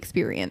might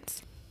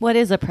experience. What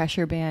is a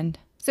pressure band?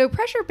 So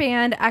pressure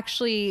band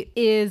actually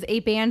is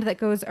a band that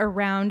goes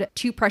around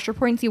 2 pressure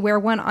points. You wear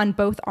one on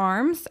both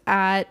arms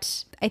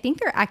at I think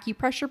they're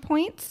acupressure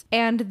points,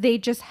 and they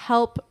just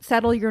help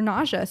settle your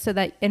nausea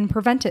and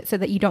prevent it so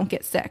that you don't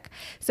get sick.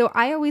 So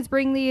I always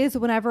bring these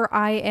whenever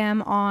I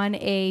am on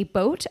a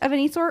boat of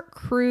any sort,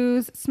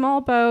 cruise,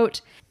 small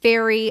boat,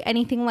 ferry,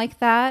 anything like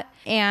that.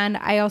 And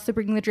I also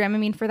bring the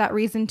Dramamine for that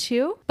reason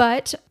too.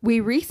 But we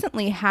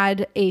recently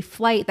had a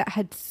flight that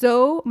had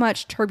so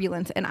much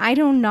turbulence, and I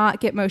do not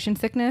get motion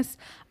sickness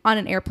on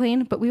an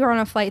airplane, but we were on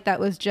a flight that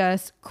was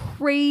just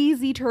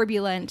crazy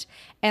turbulent,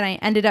 and I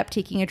ended up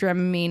taking a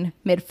Dramamine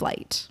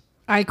mid-flight.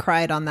 I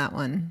cried on that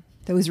one.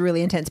 That was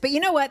really intense. But you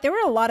know what? There were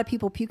a lot of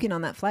people puking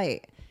on that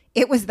flight.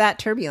 It was that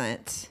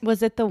turbulent.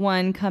 Was it the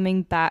one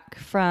coming back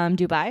from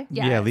Dubai?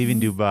 Yes. Yeah, leaving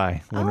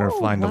Dubai when we were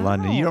flying to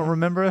London. You don't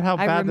remember how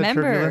bad the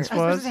turbulence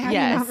was?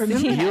 Yes.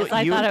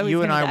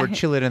 You and I were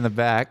chilling in the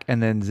back,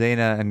 and then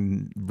Zaina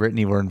and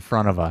Brittany were in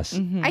front of us.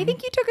 Mm-hmm. I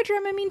think you took a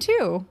Dramamine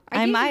too.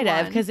 I might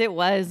have, because it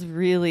was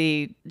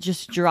really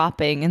just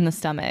dropping in the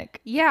stomach.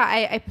 Yeah,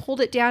 I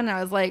pulled it down and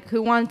I was like,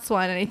 who wants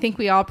one? And I think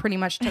we all pretty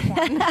much took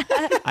one.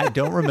 I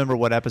don't remember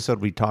what episode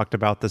we talked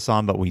about this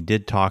on, but we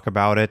did talk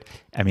about it.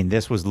 I mean,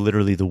 this was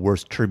literally the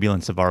worst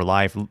turbulence of our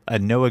life.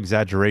 No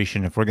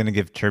exaggeration. If we're going to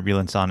give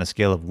turbulence on a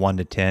scale of 1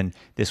 to 10,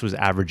 this was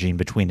averaging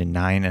between a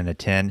 9 and a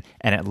 10,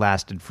 and it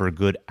lasted for a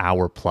good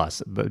hour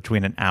plus,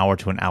 between an hour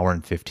to an hour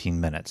and 15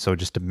 minutes. So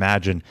just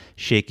imagine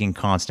shaking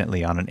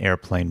constantly on an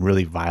airplane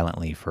really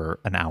violently for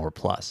an hour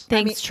plus.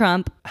 Thanks,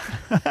 Trump.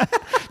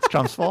 It's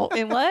Trump's fault.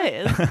 It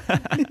was.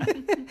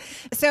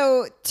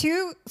 So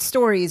 2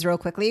 stories real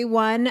quickly.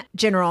 One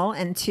general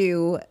and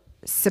 2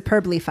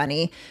 superbly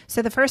funny.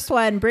 So the first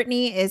one,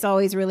 Brittany is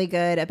always really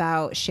good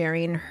about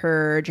sharing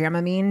her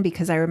Dramamine,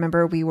 because I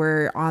remember we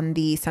were on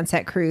the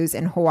Sunset Cruise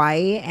in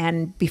Hawaii,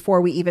 and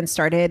before we even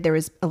started, there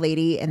was a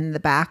lady in the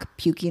back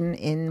puking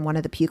in one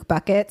of the puke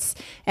buckets,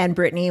 and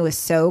Brittany was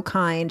so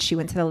kind. She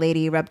went to the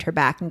lady, rubbed her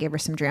back, and gave her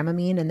some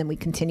Dramamine, and then we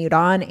continued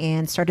on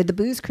and started the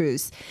booze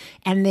cruise.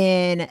 And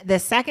then the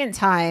second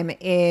time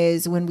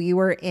is when we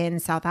were in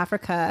South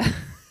Africa.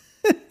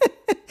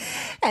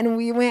 And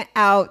we went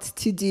out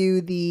to do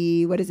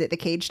the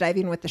cage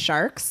diving with the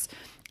sharks.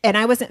 And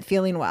I wasn't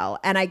feeling well.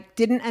 And I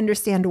didn't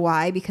understand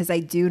why, because I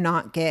do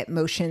not get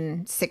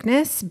motion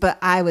sickness, but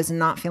I was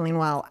not feeling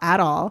well at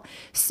all.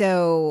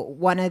 So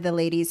one of the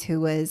ladies who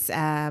was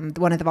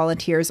one of the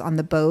volunteers on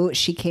the boat,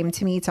 she came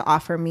to me to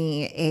offer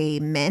me a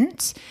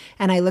mint.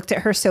 And I looked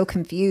at her so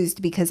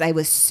confused, because I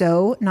was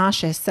so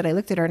nauseous that I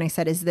looked at her and I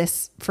said, is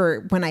this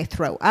for when I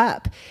throw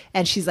up?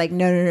 And she's like,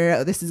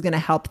 no, this is going to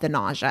help the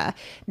nausea.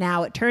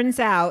 Now, it turns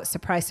out,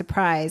 surprise,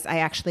 surprise, I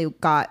actually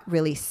got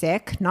really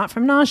sick, not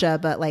from nausea,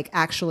 but like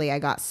actually I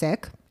got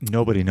sick.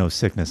 Nobody knows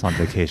sickness on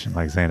vacation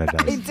like Zaina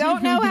does. I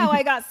don't know how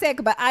I got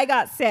sick, but I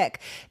got sick.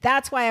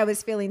 That's why I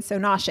was feeling so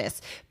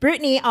nauseous.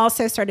 Brittany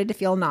also started to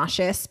feel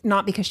nauseous,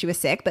 not because she was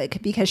sick,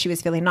 but because she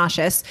was feeling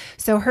nauseous.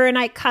 So her and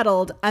I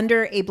cuddled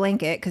under a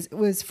blanket because it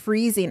was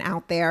freezing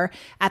out there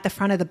at the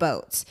front of the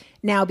boat.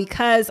 Now,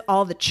 because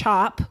all the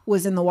chop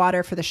was in the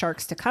water for the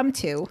sharks to come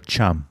to.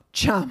 Chum.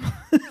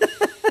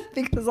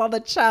 Because all the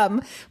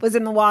chum was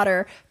in the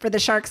water for the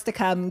sharks to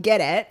come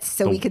get it,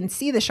 so we can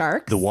see the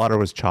sharks. The water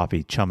was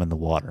choppy, chum in the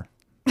water.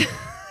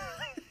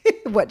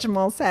 What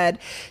Jamal said.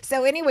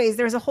 So anyways,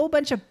 there's a whole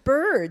bunch of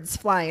birds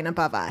flying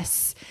above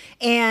us.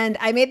 And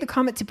I made the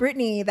comment to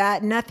Brittany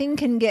that nothing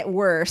can get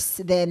worse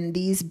than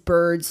these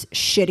birds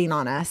shitting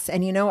on us.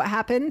 And you know what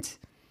happened?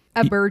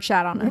 A bird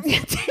shat on us.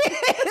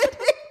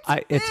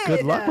 It's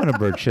good luck when a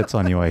bird shits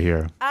on you, I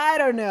hear. I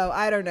don't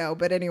know.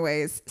 But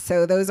anyways,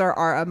 so those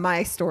are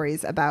my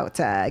stories about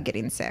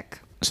getting sick.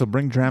 So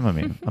bring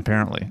Dramamine,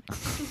 apparently.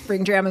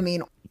 Bring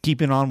Dramamine.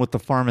 Keeping on with the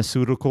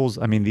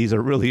pharmaceuticals, I mean, these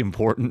are really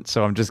important.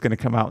 So I'm just going to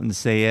come out and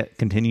say it.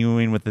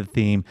 Continuing with the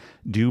theme,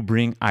 do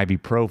bring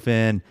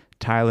ibuprofen,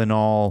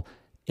 Tylenol,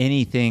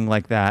 anything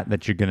like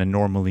that you're going to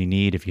normally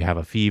need if you have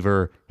a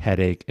fever,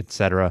 headache,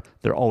 etc.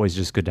 They're always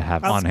just good to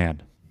have on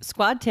hand.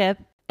 Squad tip.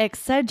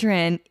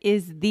 Excedrin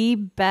is the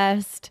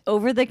best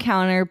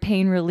over-the-counter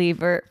pain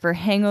reliever for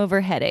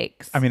hangover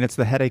headaches. I mean, it's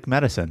the headache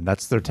medicine.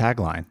 That's their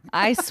tagline.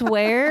 I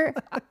swear,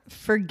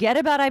 forget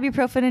about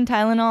ibuprofen and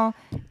Tylenol.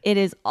 It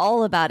is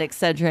all about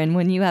Excedrin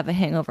when you have a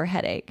hangover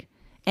headache.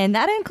 And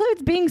that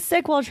includes being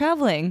sick while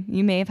traveling.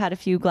 You may have had a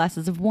few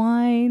glasses of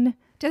wine.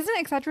 Doesn't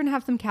Excedrin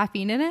have some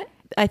caffeine in it?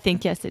 I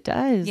think, yes, it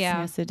does.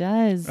 Yeah. Yes, it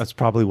does. That's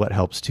probably what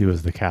helps too,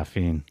 is the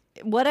caffeine.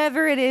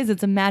 Whatever it is,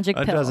 it's a magic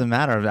pill. It doesn't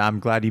matter. I'm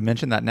glad you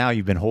mentioned that now.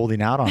 You've been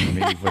holding out on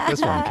me with this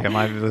one, Kim.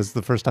 This is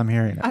the first time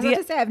hearing it. I was about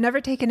to say, I've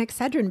never taken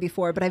Excedrin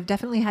before, but I've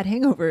definitely had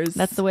hangovers.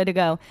 That's the way to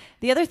go.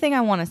 The other thing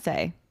I want to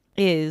say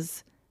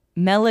is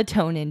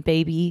melatonin,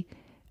 baby.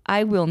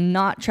 I will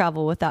not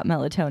travel without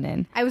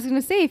melatonin. I was going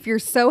to say, if you're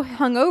so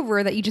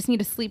hungover that you just need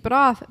to sleep it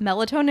off,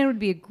 melatonin would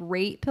be a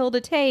great pill to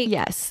take.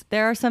 Yes,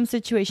 there are some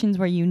situations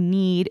where you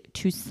need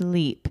to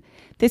sleep.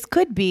 This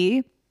could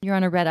be you're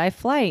on a red-eye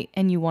flight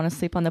and you want to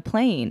sleep on the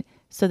plane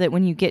so that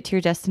when you get to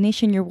your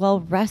destination, you're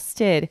well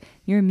rested.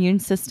 Your immune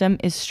system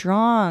is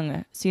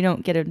strong so you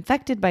don't get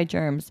infected by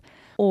germs.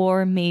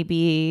 or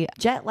maybe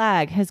jet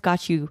lag has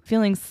got you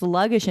feeling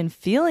sluggish and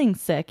feeling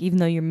sick, even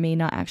though you may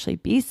not actually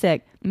be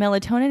sick.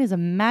 Melatonin is a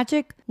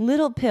magic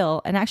little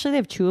pill. And actually, they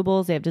have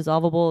chewables, they have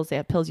dissolvables, they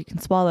have pills you can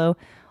swallow,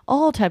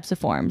 all types of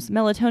forms.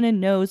 Melatonin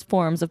knows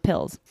forms of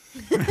pills.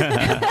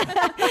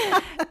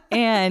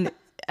 And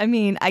I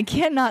mean, I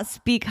cannot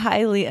speak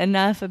highly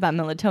enough about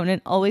melatonin.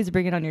 Always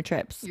bring it on your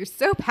trips. You're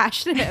so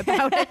passionate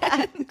about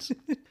it.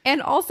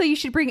 And also, you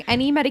should bring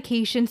any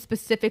medication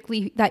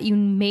specifically that you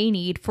may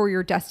need for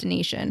your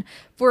destination.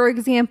 For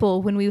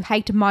example, when we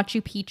hiked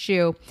Machu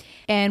Picchu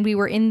and we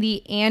were in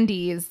the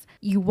Andes,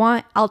 you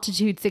want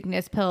altitude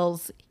sickness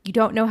pills. You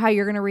don't know how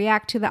you're going to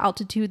react to the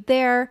altitude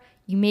there.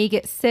 You may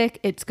get sick.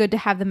 It's good to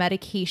have the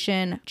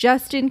medication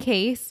just in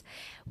case.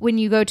 When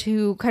you go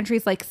to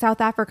countries like South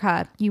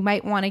Africa, you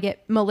might want to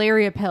get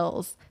malaria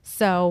pills.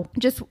 So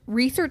just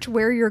research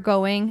where you're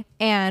going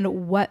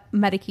and what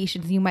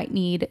medications you might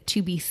need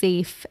to be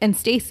safe and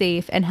stay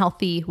safe and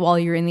healthy while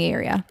you're in the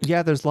area.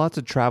 Yeah, there's lots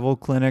of travel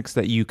clinics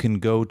that you can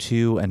go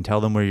to and tell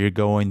them where you're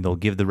going. They'll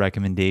give the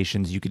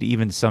recommendations. You could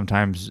even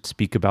sometimes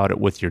speak about it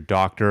with your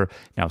doctor.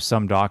 Now,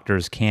 some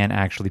doctors can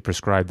actually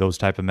prescribe those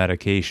type of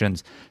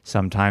medications.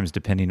 Sometimes,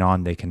 depending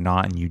on, they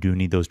cannot, and you do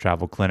need those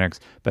travel clinics.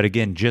 But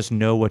again, just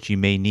know what you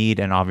may need,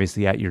 and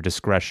obviously at your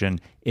discretion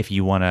if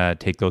you want to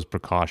take those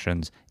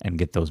precautions and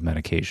get those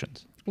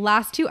medications.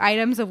 Last two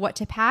items of what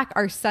to pack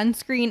are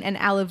sunscreen and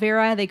aloe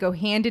vera. They go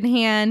hand in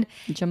hand.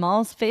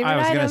 Jamal's favorite I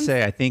was going to items.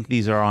 say, I think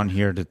these are on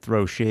here to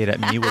throw shade at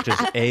me, which is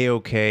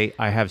A-okay.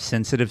 I have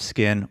sensitive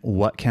skin.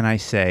 What can I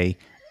say?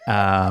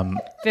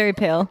 Very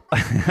pale.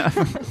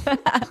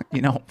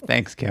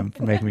 Thanks, Kim,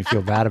 for making me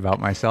feel bad about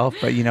myself.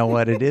 But you know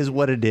what? It is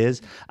what it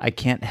is. I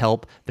can't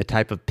help the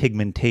type of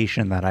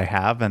pigmentation that I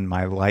have and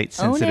my light,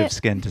 sensitive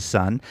skin to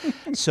sun.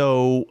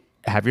 So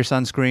have your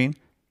sunscreen.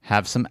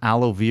 Have some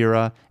aloe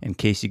vera in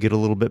case you get a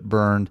little bit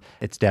burned.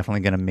 It's definitely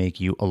going to make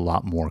you a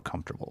lot more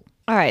comfortable.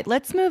 All right,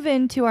 let's move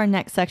into our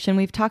next section.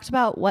 We've talked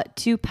about what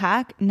to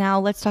pack. Now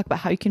let's talk about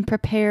how you can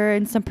prepare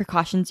and some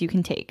precautions you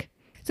can take.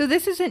 So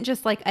this isn't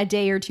just like a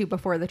day or two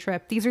before the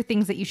trip. These are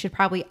things that you should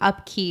probably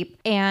upkeep.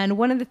 And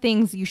one of the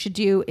things you should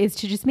do is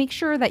to just make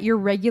sure that your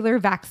regular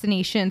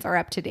vaccinations are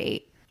up to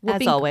date.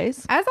 As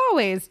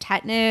always,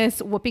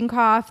 tetanus, whooping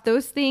cough,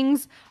 those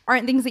things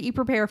aren't things that you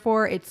prepare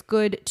for. It's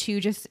good to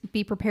just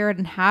be prepared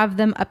and have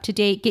them up to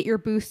date. Get your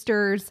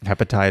boosters.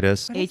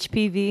 Hepatitis.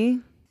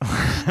 HPV.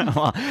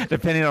 Well,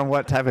 depending on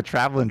what type of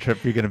traveling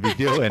trip you're going to be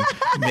doing,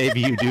 maybe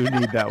you do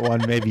need that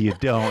one, maybe you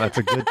don't. That's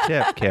a good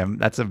tip, Kim.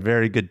 That's a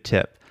very good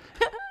tip.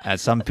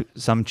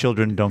 Some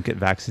children don't get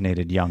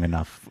vaccinated young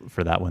enough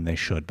for that when they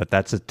should, but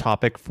that's a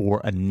topic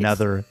for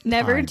another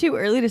Never time. too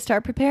early to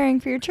start preparing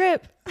for your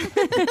trip.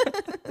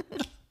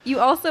 You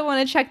also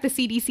want to check the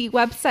CDC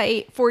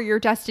website for your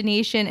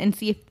destination and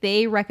see if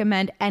they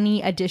recommend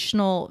any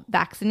additional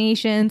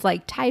vaccinations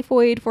like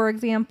typhoid, for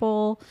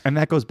example. And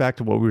that goes back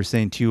to what we were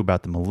saying too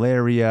about the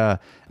malaria,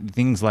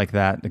 things like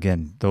that.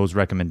 Again, those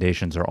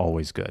recommendations are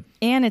always good.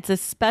 And it's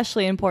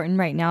especially important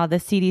right now. The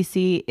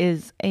CDC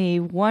is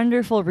a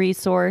wonderful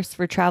resource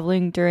for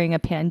traveling during a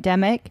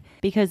pandemic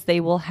because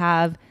they will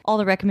have all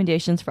the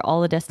recommendations for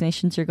all the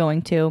destinations you're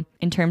going to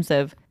in terms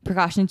of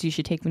precautions you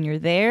should take when you're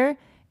there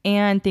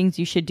and things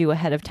you should do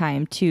ahead of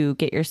time to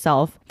get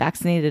yourself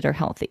vaccinated or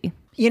healthy.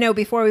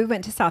 Before we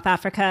went to South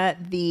Africa,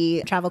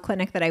 the travel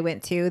clinic that I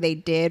went to, they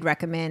did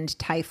recommend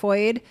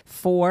typhoid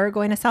for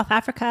going to South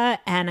Africa.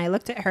 And I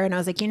looked at her and I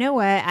was like, you know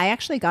what? I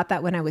actually got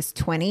that when I was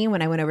 20,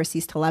 when I went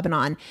overseas to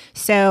Lebanon.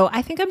 So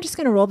I think I'm just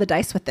going to roll the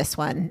dice with this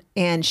one.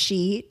 And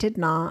she did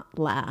not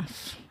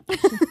laugh.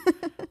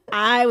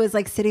 I was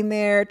like sitting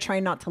there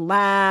trying not to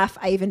laugh.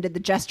 I even did the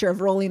gesture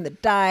of rolling the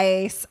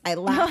dice. I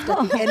laughed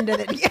at the end of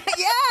it. Yeah.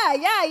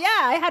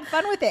 I had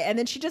fun with it. And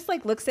then she just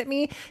like looks at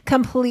me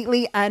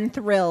completely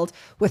unthrilled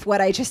with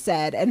what I just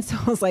said. And so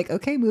I was like,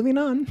 okay, moving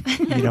on.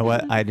 You know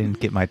what? I didn't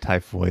get my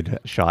typhoid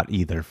shot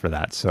either for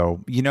that.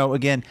 So,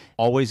 again,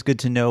 always good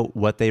to know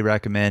what they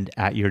recommend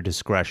at your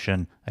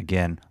discretion.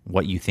 Again,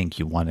 what you think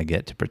you want to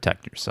get to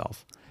protect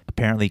yourself.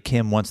 Apparently,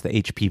 Kim wants the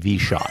HPV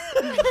shot.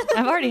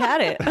 I've already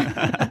had it.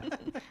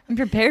 I'm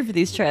prepared for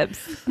these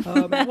trips.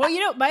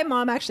 My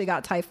mom actually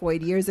got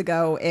typhoid years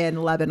ago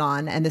in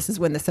Lebanon, and this is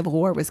when the Civil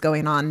War was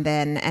going on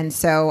then. And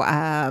so,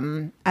 I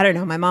don't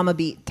know, my mama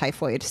beat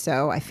typhoid,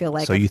 so I feel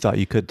like... So you thought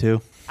you could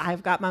too?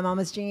 I've got my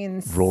mama's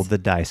genes. Roll the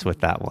dice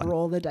with that one.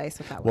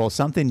 Well,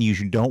 something you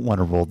don't want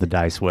to roll the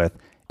dice with,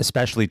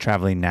 especially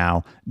traveling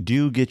now,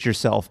 do get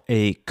yourself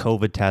a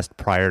COVID test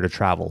prior to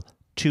travel.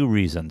 2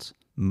 reasons.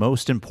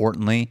 Most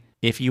importantly,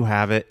 if you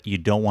have it, you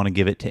don't want to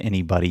give it to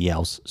anybody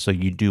else. So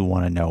you do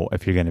want to know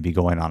if you're going to be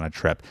going on a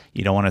trip.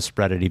 You don't want to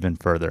spread it even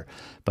further.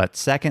 But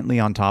secondly,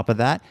 on top of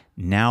that,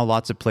 now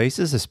lots of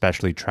places,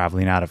 especially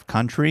traveling out of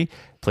country,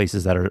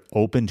 places that are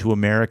open to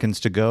Americans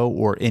to go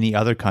or any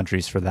other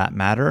countries for that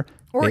matter.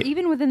 Or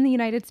even within the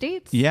United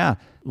States. Yeah.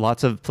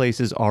 Lots of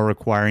places are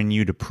requiring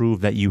you to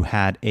prove that you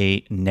had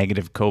a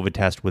negative COVID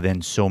test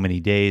within so many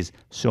days,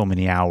 so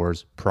many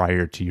hours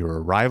prior to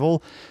your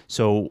arrival.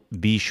 So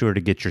be sure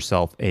to get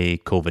yourself a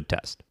COVID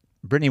test.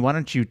 Brittany, why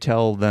don't you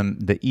tell them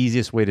the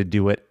easiest way to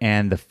do it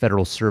and the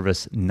federal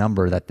service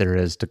number that there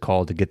is to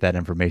call to get that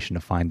information to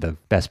find the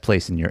best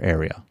place in your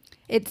area?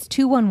 It's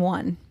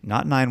 211.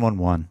 Not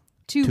 911.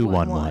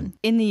 211.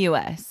 In the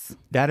U.S.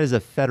 That is a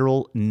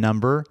federal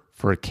number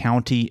for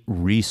county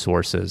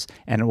resources,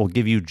 and it will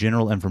give you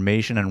general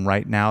information. And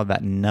right now,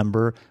 that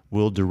number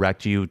will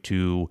direct you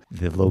to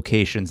the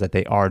locations that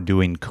they are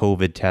doing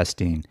COVID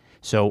testing.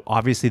 So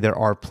obviously there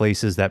are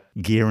places that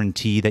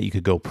guarantee that you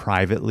could go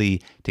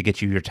privately to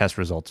get you your test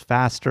results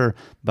faster.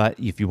 But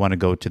if you want to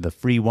go to the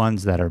free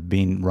ones that are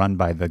being run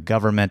by the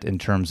government in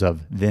terms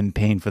of them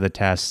paying for the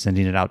test,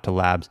 sending it out to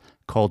labs,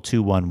 call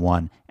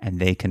 211 and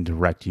they can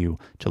direct you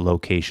to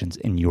locations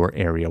in your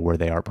area where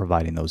they are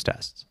providing those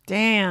tests.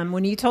 Damn.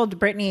 When you told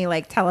Brittany,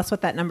 like, tell us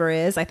what that number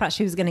is, I thought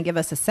she was going to give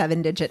us a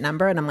 7-digit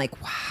number. And I'm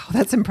like, wow,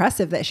 that's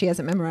impressive that she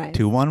hasn't memorized.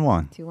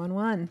 211.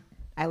 211.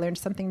 I learned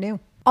something new.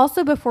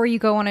 Also, before you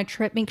go on a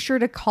trip, make sure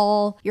to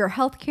call your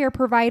healthcare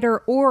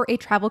provider or a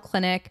travel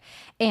clinic,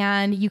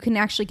 and you can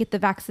actually get the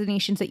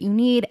vaccinations that you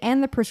need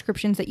and the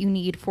prescriptions that you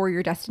need for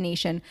your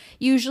destination.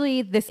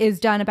 Usually, this is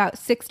done about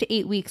 6 to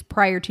 8 weeks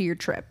prior to your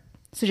trip.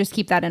 So just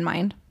keep that in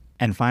mind.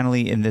 And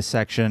finally, in this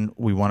section,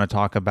 we want to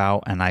talk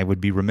about, and I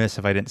would be remiss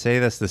if I didn't say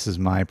this is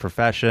my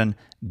profession,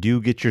 do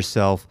get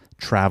yourself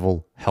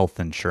travel health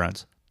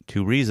insurance.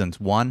 2 reasons.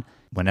 1,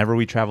 whenever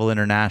we travel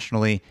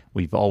internationally,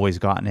 we've always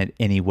gotten it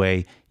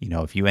anyway. You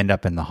know, if you end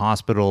up in the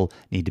hospital,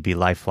 need to be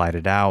life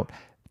flighted out,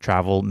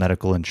 travel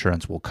medical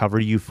insurance will cover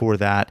you for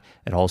that.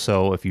 And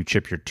also, if you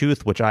chip your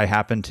tooth, which I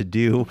happened to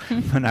do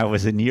when I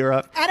was in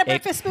Europe. At a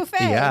breakfast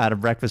buffet. Yeah, at a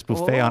breakfast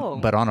buffet,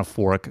 but on a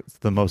fork. It's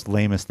the most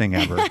lamest thing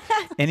ever.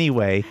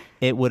 Anyway,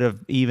 it would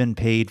have even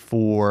paid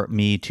for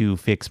me to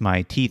fix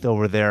my teeth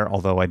over there,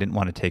 although I didn't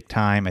want to take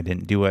time. I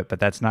didn't do it,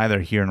 but that's neither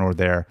here nor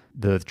there.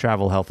 The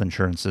travel health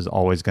insurance is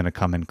always going to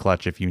come in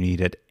clutch if you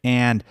need it.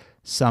 And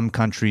some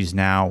countries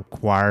now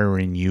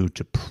requiring you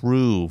to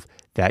prove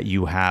that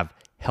you have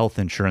health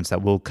insurance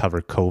that will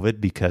cover COVID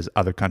because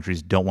other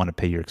countries don't want to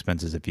pay your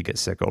expenses if you get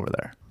sick over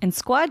there. And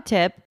squad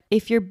tip,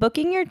 if you're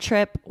booking your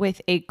trip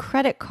with a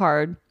credit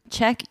card,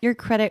 check your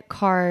credit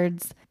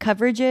card's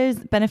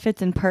coverages,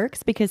 benefits, and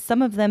perks because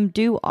some of them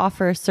do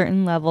offer a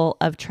certain level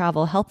of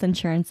travel health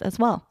insurance as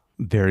well.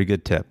 Very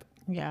good tip.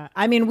 Yeah.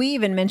 I mean, we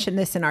even mentioned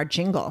this in our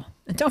jingle.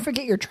 And don't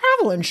forget your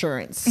travel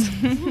insurance.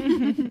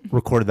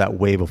 Recorded that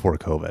way before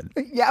COVID.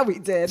 Yeah, we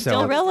did.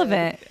 Still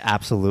relevant.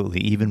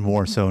 Absolutely. Even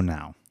more so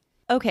now.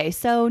 Okay,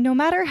 so no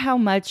matter how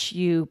much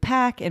you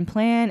pack and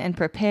plan and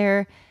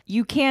prepare,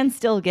 you can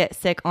still get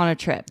sick on a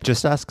trip.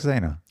 Just ask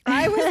Zaina.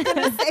 I was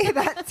going to say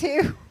that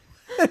too.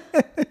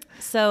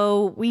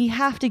 So we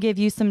have to give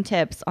you some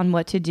tips on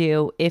what to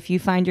do if you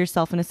find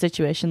yourself in a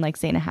situation like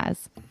Zaina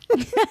has. So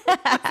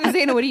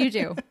Zaina, what do you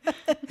do?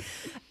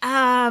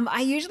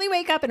 I usually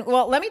wake up and,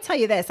 well, let me tell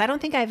you this. I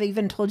don't think I've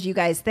even told you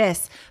guys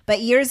this,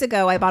 but years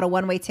ago, I bought a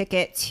one-way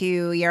ticket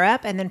to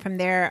Europe. And then from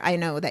there, I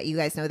know that you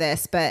guys know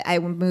this, but I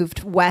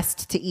moved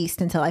west to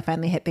east until I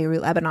finally hit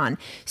Beirut, Lebanon.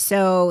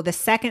 So the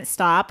second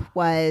stop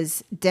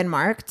was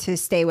Denmark to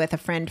stay with a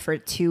friend for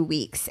 2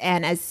 weeks.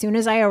 And as soon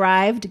as I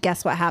arrived,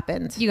 guess what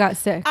happened? You got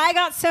sick. I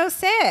got so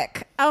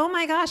sick. Oh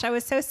my gosh, I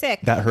was so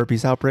sick. That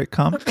herpes outbreak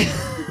come?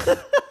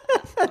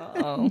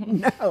 No.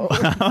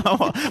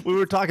 We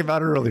were talking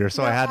about it earlier,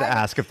 so I had to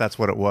ask if that's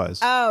what it was.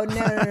 Oh, no.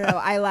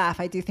 I laugh.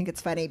 I do think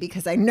it's funny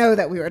because I know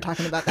that we were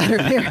talking about that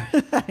earlier.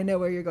 I know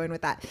where you're going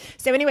with that.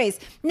 So anyways,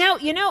 no,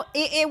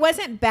 it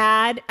wasn't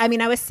bad. I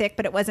mean, I was sick,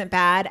 but it wasn't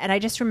bad. And I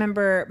just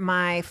remember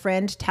my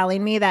friend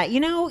telling me that,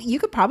 you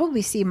could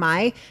probably see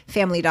my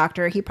family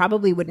doctor. He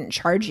probably wouldn't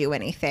charge you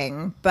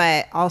anything.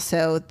 But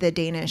also the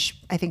Danish,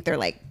 I think they're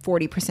like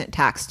 40%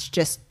 taxed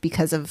just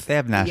because of... They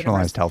have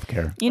nationalized health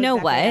care. You know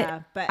Exactly, what?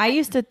 yeah, but I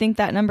used to think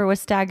that number was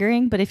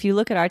staggering, but if you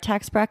look at our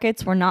tax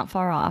brackets, we're not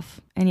far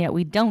off. And yet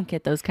we don't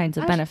get those kinds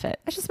of benefits.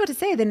 I was just about to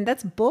say, then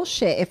that's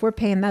bullshit if we're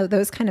paying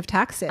those kind of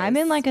taxes. I'm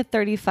in like a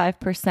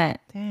 35%.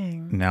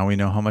 Dang. Now we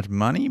know how much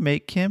money you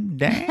make, Kim.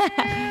 Damn.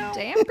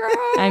 Damn, girl.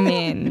 I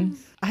mean,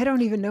 I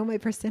don't even know my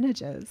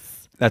percentages.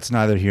 That's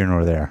neither here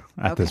nor there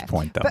at this Okay.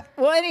 point, though. But,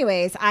 well,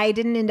 anyways, I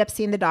didn't end up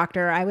seeing the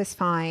doctor. I was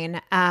fine.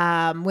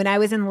 When I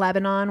was in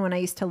Lebanon, when I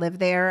used to live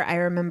there, I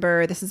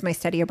remember this is my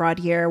study abroad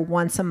year.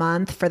 Once a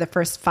month for the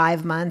first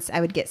 5 months,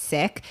 I would get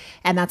sick.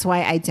 And that's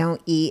why I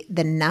don't eat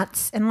the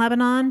nuts in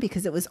Lebanon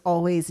because it was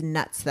always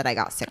nuts that I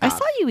got sick I of.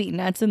 saw you eat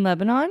nuts in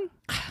Lebanon.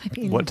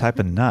 What type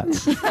of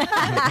nuts?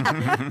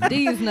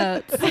 These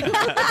nuts.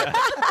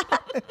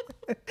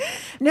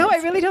 No, I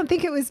really don't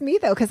think it was me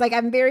though, because like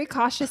I'm very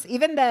cautious.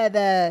 Even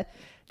the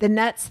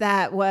nuts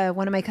that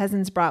one of my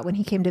cousins brought when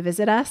he came to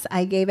visit us,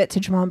 I gave it to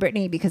Jamal and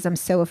Brittany because I'm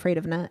so afraid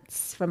of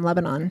nuts from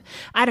Lebanon.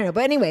 I don't know.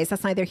 But anyways,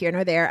 that's neither here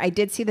nor there. I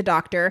did see the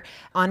doctor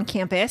on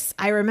campus.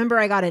 I remember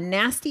I got a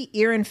nasty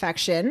ear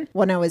infection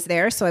when I was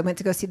there. So I went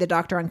to go see the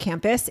doctor on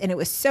campus and it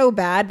was so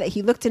bad that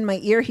he looked in my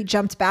ear, he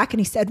jumped back and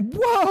he said,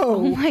 "Whoa."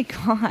 Oh my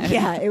God.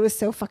 Yeah, it was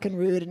so fucking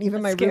rude. And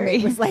even my scary.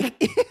 roommate was like,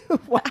 "Ew,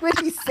 why would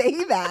he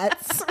say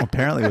that?"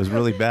 Apparently, it was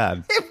really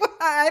bad. It was.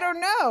 I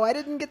don't know. I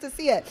didn't get to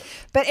see it.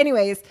 But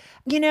anyways,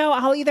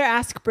 I'll either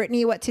ask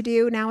Brittany what to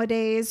do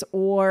nowadays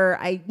or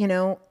I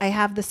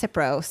have the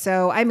Cipro.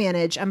 So I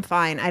manage. I'm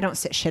fine. I don't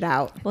sit shit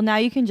out. Well, now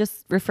you can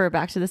just refer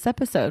back to this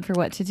episode for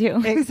what to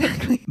do.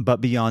 Exactly.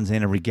 But beyond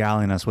Zaina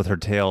regaling us with her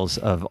tales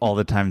of all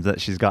the times that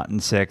she's gotten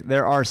sick,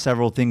 there are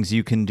several things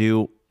you can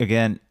do.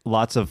 Again,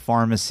 lots of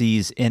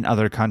pharmacies in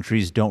other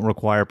countries don't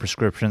require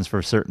prescriptions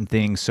for certain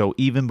things. So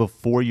even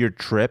before your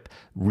trip,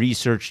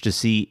 research to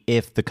see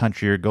if the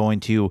country you're going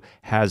to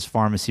has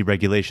pharmacy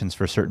regulations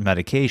for certain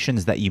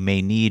medications that you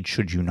may need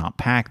should you not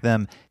pack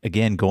them.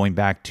 Again, going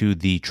back to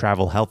the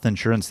travel health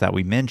insurance that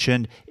we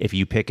mentioned, if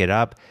you pick it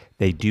up,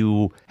 they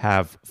do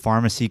have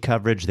pharmacy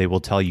coverage. They will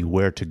tell you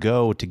where to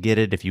go to get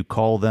it. If you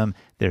call them,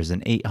 there's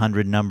an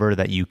 800 number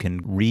that you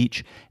can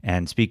reach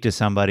and speak to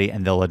somebody,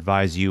 and they'll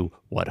advise you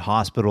what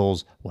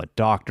hospitals, what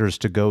doctors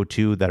to go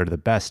to that are the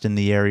best in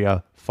the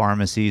area,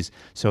 pharmacies.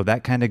 So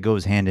that kind of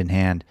goes hand in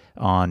hand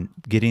on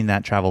getting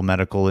that travel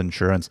medical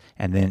insurance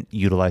and then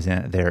utilizing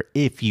it there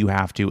if you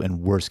have to,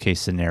 in worst case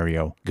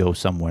scenario, go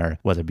somewhere,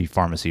 whether it be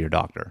pharmacy or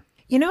doctor.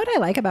 You know what I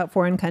like about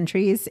foreign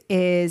countries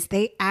is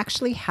they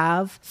actually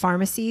have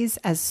pharmacies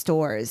as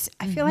stores.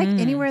 I feel like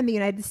anywhere in the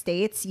United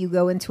States, you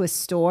go into a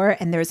store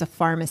and there's a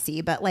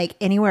pharmacy, but like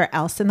anywhere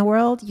else in the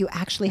world, you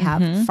actually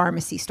have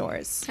pharmacy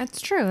stores. That's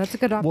true. That's a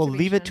good observation. Well,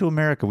 leave it to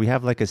America. We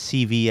have like a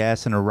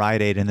CVS and a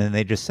Rite Aid, and then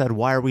they just said,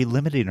 why are we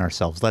limiting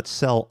ourselves? Let's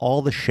sell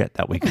all the shit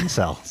that we can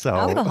sell. So,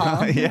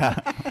 Alcohol. Yeah,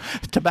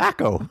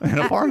 tobacco in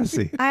a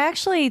pharmacy. I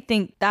actually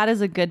think that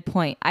is a good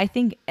point. I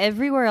think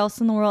everywhere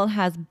else in the world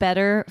has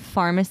better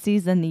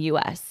pharmacies than the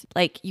US.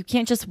 Like, you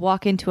can't just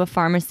walk into a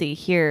pharmacy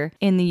here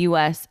in the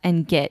US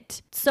and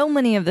get so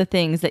many of the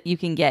things that you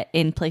can get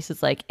in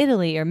places like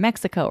Italy or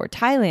Mexico or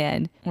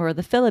Thailand or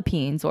the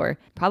Philippines or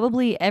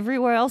probably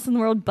everywhere else in the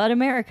world but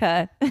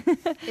America.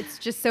 It's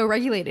just so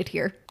regulated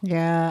here.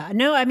 Yeah.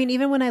 No, I mean,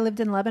 even when I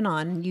lived in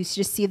Lebanon, you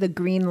just see the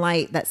green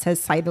light that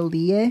says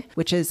Saidaliye,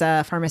 which is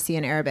a pharmacy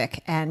in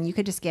Arabic. And you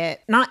could just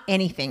get not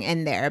anything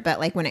in there, but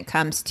like when it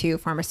comes to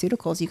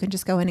pharmaceuticals, you can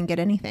just go in and get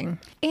anything.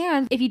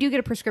 And if you do get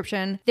a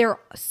prescription, they're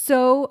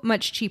so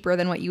much cheaper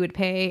than what you would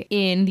pay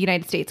in the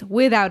United States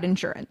without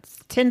insurance.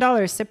 $10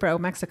 Cipro,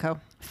 Mexico.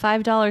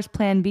 $5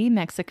 Plan B,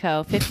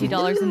 Mexico.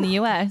 $50 in the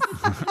US.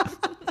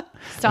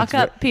 Stock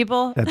up,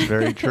 people. That's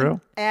very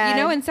true.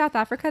 In South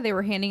Africa, they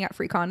were handing out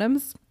free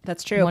condoms.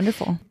 That's true.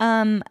 Wonderful.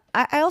 I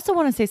also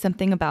want to say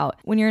something about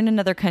when you're in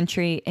another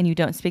country and you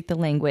don't speak the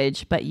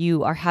language, but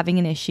you are having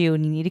an issue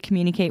and you need to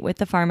communicate with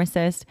the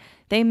pharmacist.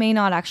 They may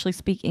not actually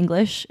speak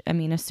English. I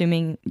mean,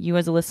 assuming you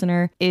as a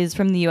listener is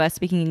from the US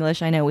speaking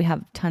English, I know we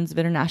have tons of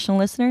international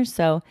listeners,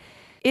 so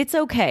it's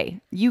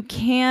okay. You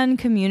can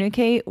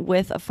communicate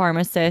with a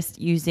pharmacist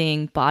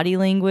using body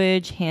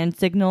language, hand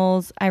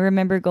signals. I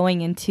remember going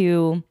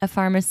into a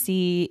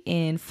pharmacy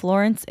in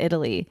Florence,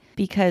 Italy,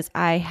 because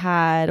I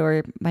had,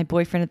 or my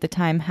boyfriend at the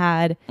time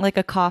had, like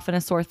a cough and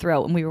a sore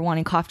throat, and we were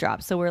wanting cough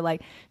drops. So we're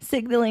like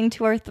signaling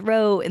to our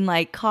throat and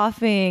like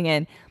coughing,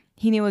 and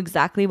he knew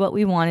exactly what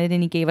we wanted,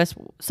 and he gave us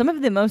some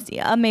of the most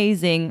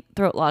amazing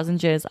throat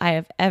lozenges I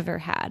have ever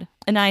had.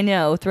 And I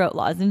know throat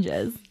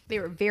lozenges. They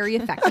were very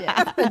effective.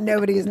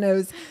 Nobody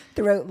knows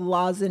throat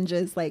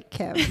lozenges like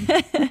Kim.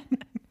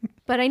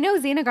 But I know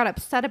Zaina got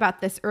upset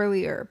about this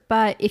earlier,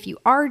 but if you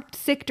are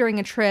sick during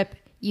a trip,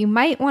 you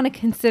might want to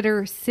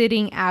consider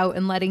sitting out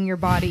and letting your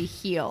body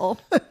heal.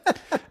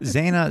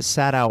 Zaina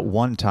sat out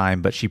one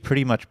time, but she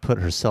pretty much put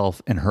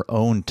herself in her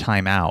own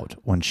time out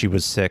when she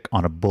was sick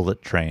on a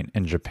bullet train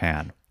in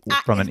Japan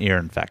from an ear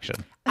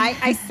infection.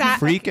 I sat.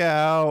 Freak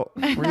out.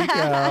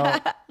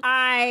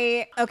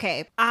 I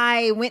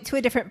went to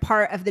a different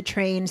part of the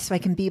train so I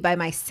can be by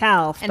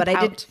myself, but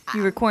I did.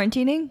 You were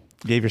quarantining?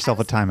 Gave yourself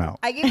a timeout.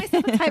 I gave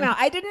myself a timeout.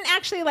 I didn't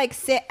actually like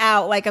sit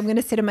out, like I'm going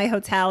to sit in my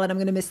hotel and I'm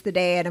going to miss the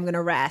day and I'm going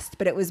to rest.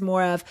 But it was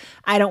more of,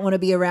 I don't want to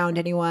be around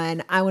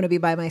anyone. I want to be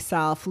by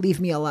myself. Leave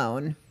me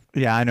alone.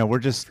 Yeah, I know. We're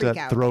just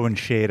throwing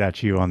shade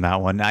at you on that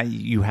one.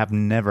 You have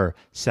never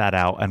sat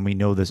out, and we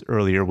know this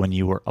earlier when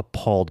you were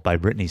appalled by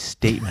Brittany's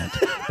statement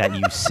that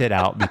you sit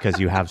out because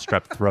you have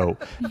strep throat.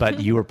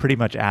 But you were pretty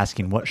much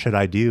asking, what should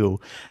I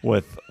do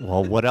with,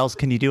 well, what else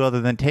can you do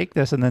other than take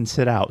this and then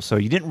sit out? So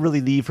you didn't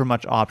really leave for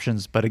much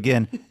options. But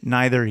again,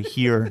 neither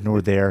here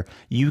nor there.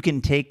 You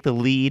can take the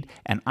lead,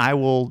 and I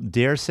will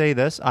dare say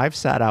this. I've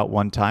sat out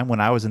one time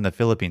when I was in the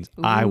Philippines.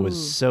 Ooh. I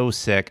was so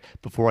sick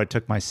before I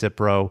took my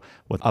Cipro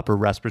with upper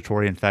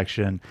respiratory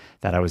infection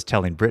that I was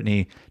telling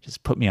Brittany,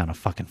 just put me on a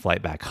fucking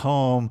flight back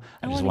home.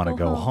 I just want to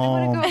go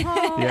home.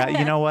 Yeah,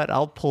 you know what?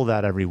 I'll pull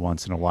that every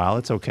once in a while.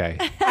 It's okay.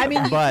 I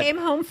mean, you came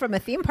home from a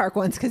theme park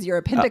once because your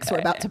appendix were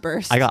about to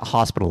burst. I got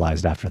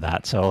hospitalized after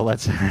that. So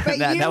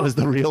that was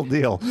the real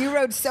deal. You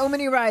rode so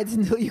many rides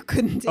until you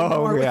couldn't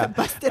anymore with a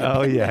busted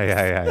appendix.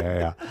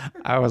 Yeah.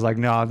 I was like,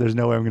 no, there's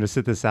no way I'm going to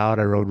sit this out.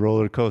 I rode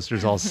roller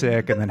coasters all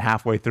sick. And then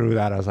halfway through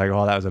that, I was like,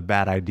 oh, that was a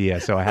bad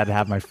idea. So I had to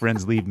have my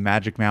friends leave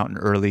Magic Mountain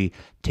early,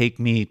 take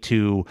me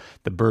to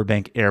the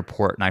Burbank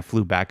airport, and I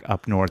flew back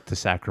up north to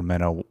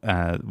Sacramento.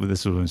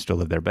 This was when I still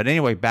lived there. But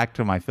anyway, back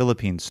to my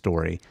Philippines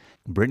story.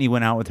 Brittany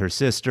went out with her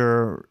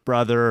sister,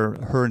 brother,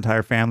 her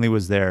entire family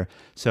was there.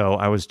 So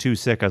I was too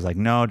sick. I was like,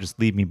 no, just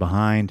leave me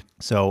behind.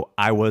 So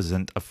I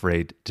wasn't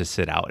afraid to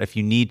sit out. If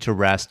you need to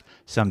rest,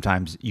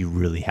 sometimes you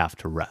really have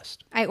to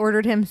rest. I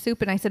ordered him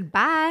soup and I said,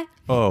 bye.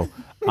 Oh,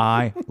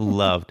 I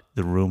loved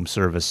the room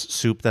service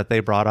soup that they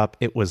brought up.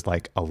 It was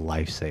like a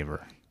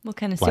lifesaver. What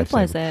kind of soup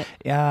was it?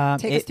 Yeah,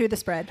 Take us through the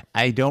spread.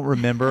 I don't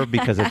remember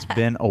because it's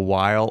been a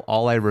while.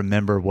 All I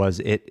remember was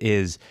it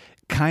is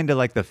kind of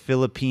like the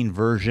Philippine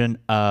version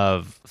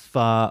of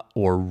pho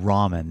or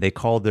ramen. They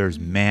call theirs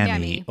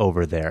mammy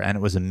over there, and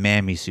it was a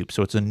mammy soup.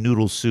 So it's a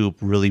noodle soup,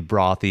 really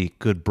brothy,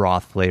 good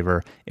broth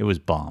flavor. It was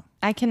bomb.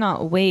 I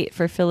cannot wait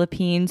for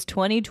Philippines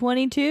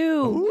 2022.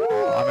 Ooh,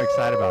 I'm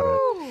excited about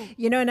it.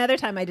 You know, another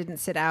time I didn't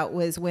sit out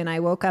was when I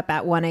woke up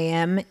at 1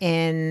 a.m.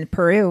 in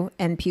Peru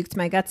and puked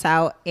my guts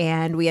out.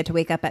 And we had to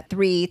wake up at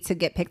 3 to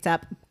get picked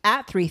up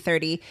at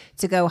 3:30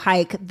 to go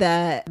hike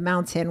the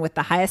mountain with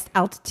the highest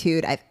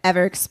altitude I've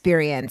ever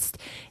experienced.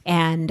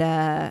 And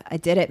I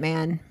did it,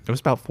 man. It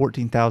was about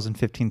 14,000,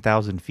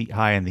 15,000 feet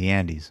high in the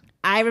Andes.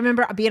 I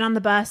remember being on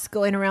the bus,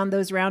 going around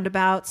those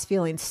roundabouts,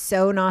 feeling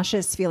so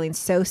nauseous, feeling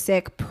so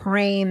sick,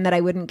 praying that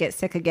I wouldn't get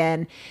sick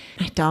again.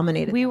 I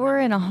dominated. We were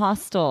in a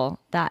hostel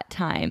that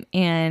time,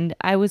 and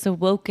I was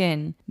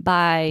awoken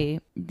by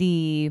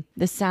the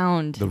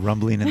sound. The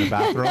rumbling in the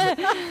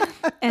bathroom.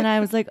 And I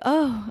was like,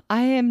 oh,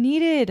 I am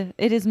needed.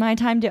 It is my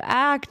time to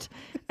act.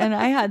 And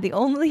I had the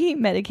only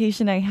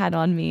medication I had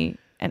on me.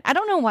 And I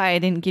don't know why I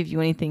didn't give you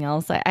anything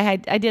else. I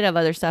did have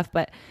other stuff,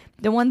 but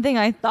the one thing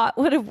I thought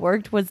would have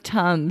worked was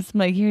Tums. I'm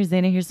like, here,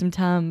 Zana, here's some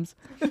Tums.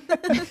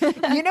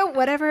 You know,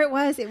 whatever it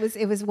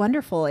was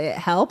wonderful. It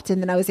helped.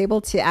 And then I was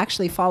able to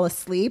actually fall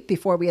asleep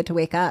before we had to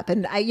wake up.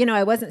 And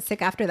I wasn't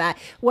sick after that.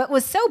 What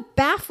was so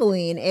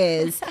baffling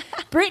is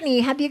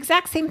Brittany had the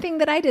exact same thing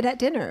that I did at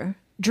dinner.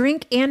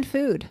 Drink and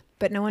food.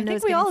 But no one knows. I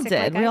think we all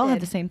did. We all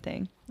had the same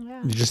thing.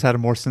 Yeah. You just had a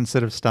more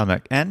sensitive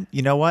stomach. And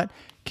you know what?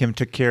 Kim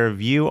took care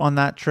of you on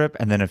that trip.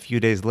 And then a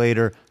few days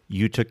later,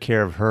 you took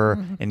care of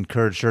her,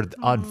 encouraged her.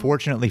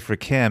 Unfortunately for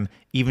Kim,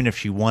 even if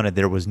she wanted,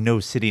 there was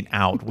no sitting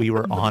out. We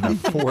were on a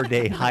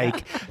 4-day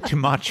hike to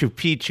Machu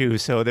Picchu,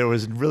 so there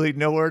was really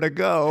nowhere to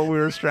go. We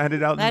were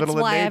stranded out in the middle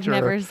of nature. That's why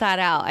I've never sat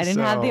out. I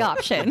didn't have the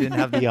option. Didn't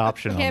have the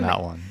option Kim, on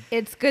that one.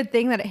 It's a good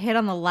thing that it hit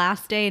on the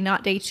last day,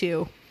 not day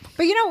 2.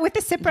 But with the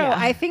Cipro,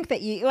 I think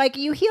that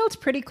you healed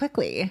pretty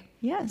quickly.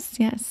 Yes.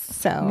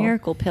 So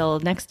miracle pill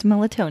next to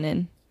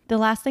melatonin. The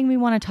last thing we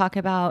want to talk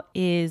about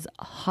is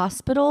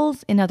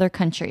hospitals in other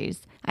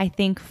countries. I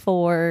think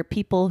for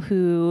people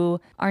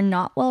who are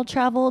not well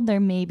traveled, there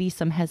may be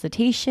some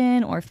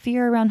hesitation or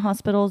fear around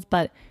hospitals,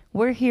 but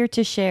we're here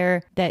to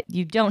share that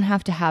you don't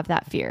have to have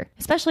that fear,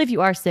 especially if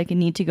you are sick and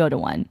need to go to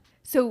one.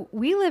 So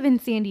we live in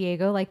San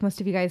Diego, like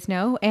most of you guys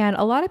know, and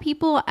a lot of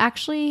people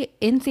actually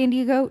in San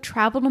Diego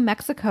travel to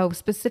Mexico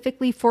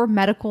specifically for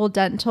medical,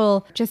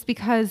 dental, just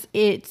because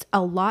it's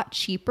a lot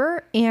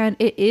cheaper and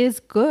it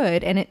is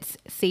good and it's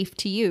safe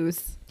to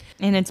use.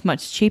 And it's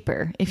much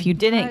cheaper if you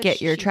didn't Much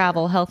get your cheaper.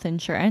 travel health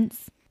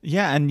insurance.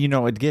 Yeah, and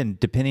again,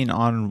 depending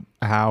on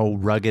how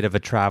rugged of a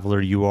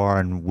traveler you are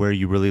and where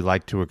you really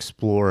like to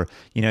explore,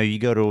 you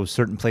go to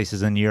certain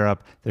places in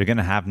Europe, they're going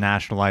to have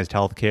nationalized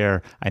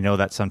healthcare. I know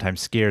that sometimes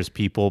scares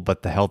people,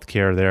 but the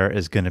healthcare there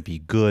is going to be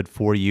good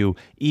for you,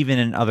 even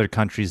in other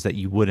countries that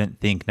you wouldn't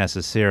think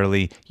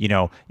necessarily.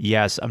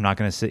 Yes, I'm not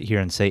going to sit here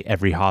and say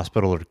every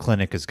hospital or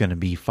clinic is going to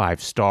be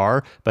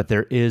 5-star, but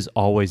there is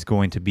always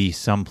going to be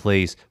some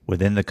place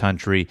within the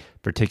country,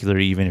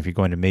 particularly even if you're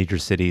going to major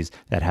cities,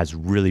 that has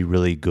really,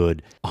 really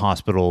good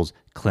hospitals,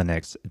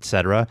 clinics,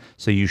 etc.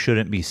 So you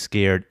shouldn't be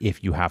scared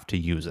if you have to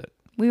use it.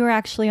 We were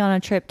actually on a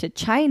trip to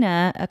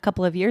China a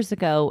couple of years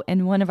ago,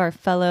 and one of our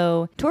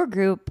fellow tour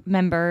group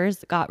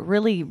members got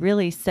really,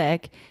 really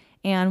sick.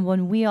 And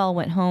when we all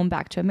went home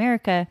back to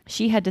America,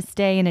 she had to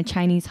stay in a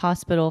Chinese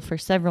hospital for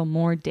several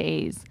more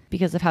days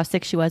because of how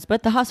sick she was.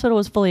 But the hospital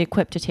was fully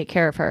equipped to take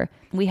care of her.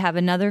 We have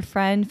another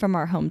friend from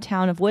our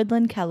hometown of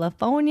Woodland,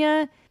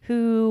 California,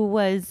 who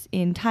was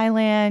in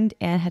Thailand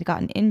and had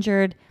gotten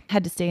injured,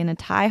 had to stay in a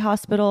Thai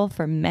hospital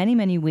for many,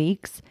 many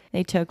weeks.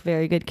 They took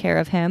very good care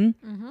of him.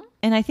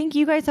 And I think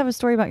you guys have a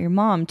story about your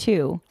mom,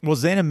 too. Well,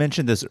 Xana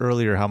mentioned this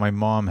earlier, how my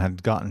mom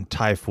had gotten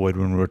typhoid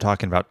when we were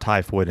talking about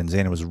typhoid, and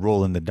Xana was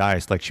rolling the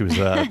dice like she was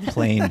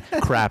playing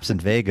craps in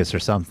Vegas or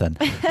something.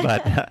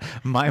 But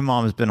my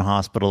mom's been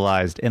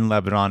hospitalized in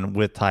Lebanon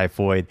with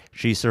typhoid.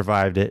 She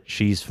survived it.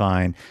 She's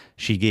fine.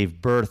 She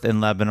gave birth in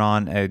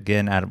Lebanon,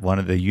 again, at one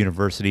of the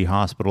university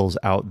hospitals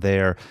out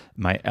there.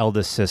 My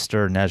eldest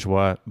sister,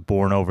 Nejwa,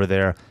 born over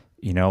there.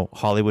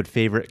 Hollywood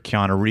favorite,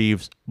 Keanu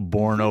Reeves,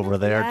 born over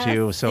there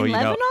too. So, In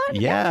Lebanon?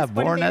 Yeah,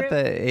 born born at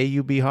the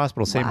AUB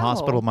hospital, same Wow.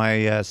 hospital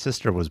my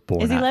sister was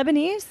born Is he at.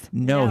 Lebanese?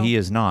 No, he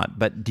is not.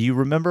 But do you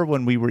remember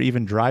when we were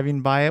even driving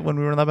by it when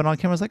we were in Lebanon?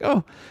 Kim was like,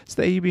 oh, it's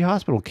the AUB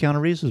hospital.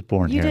 Keanu Reeves was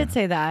born You here. did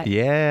say that.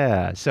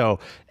 Yeah. So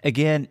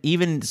again,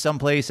 even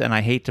someplace, and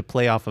I hate to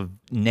play off of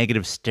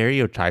negative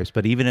stereotypes,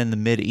 but even in the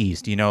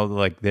Mideast,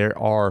 like there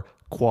are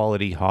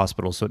quality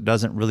hospitals. So it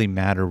doesn't really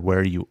matter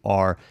where you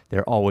are.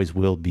 There always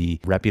will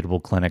be reputable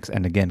clinics.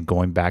 And again,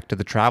 going back to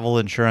the travel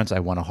insurance, I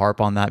want to harp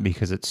on that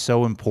because it's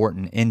so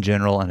important in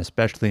general, and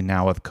especially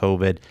now with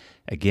COVID.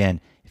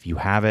 Again, if you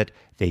have it,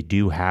 they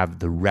do have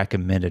the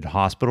recommended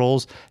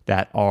hospitals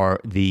that are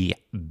the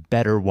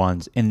better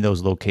ones in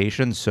those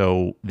locations.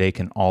 So they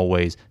can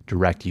always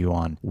direct you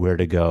on where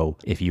to go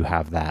if you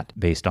have that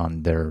based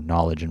on their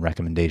knowledge and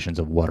recommendations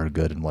of what are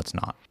good and what's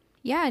not.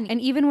 Yeah. And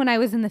even when I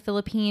was in the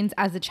Philippines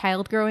as a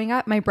child growing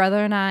up, my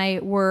brother and I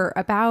were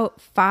about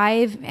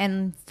 5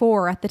 and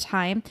 4 at the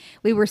time.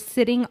 We were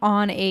sitting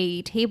on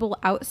a table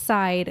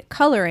outside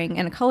coloring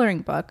in a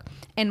coloring book.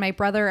 And my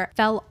brother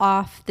fell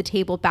off the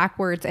table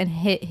backwards and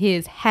hit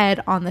his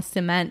head on the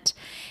cement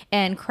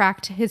and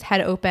cracked his head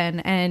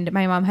open. And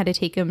my mom had to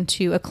take him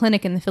to a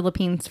clinic in the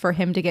Philippines for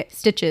him to get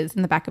stitches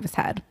in the back of his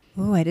head.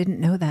 Oh, I didn't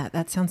know that.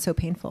 That sounds so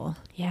painful.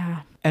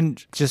 Yeah.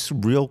 And just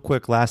real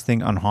quick, last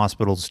thing on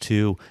hospitals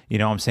too,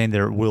 I'm saying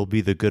there will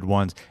be the good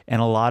ones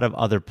and a lot of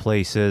other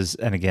places.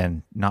 And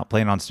again, not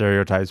playing on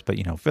stereotypes, but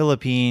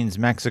Philippines,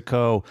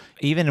 Mexico,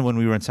 even when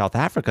we were in South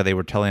Africa, they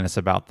were telling us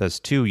about this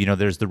too.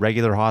 There's the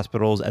regular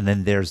hospitals and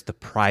then there's the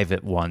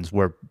private ones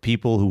where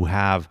people who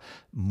have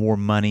more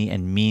money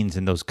and means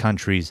in those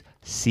countries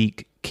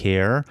seek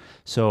care.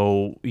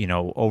 So,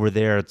 over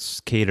there,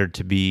 it's catered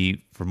to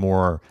be for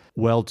more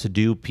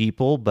well-to-do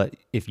people. But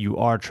if you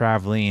are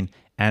traveling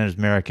and as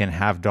American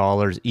have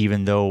dollars,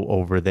 even though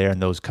over there in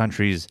those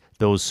countries,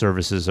 those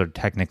services are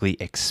technically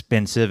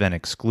expensive and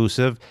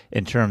exclusive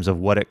in terms of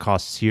what it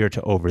costs here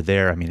to over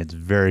there. I mean, it's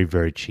very,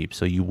 very cheap.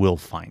 So you will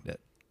find it.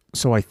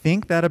 So I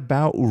think that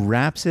about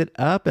wraps it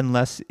up,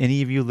 unless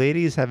any of you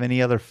ladies have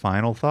any other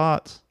final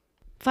thoughts.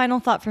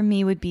 Final thought from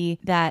me would be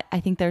that I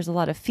think there's a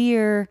lot of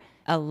fear,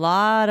 a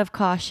lot of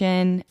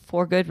caution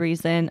for good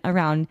reason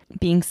around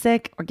being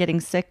sick or getting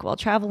sick while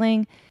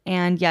traveling.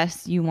 And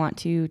yes, you want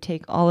to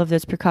take all of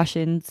those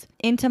precautions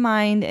into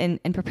mind and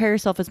prepare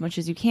yourself as much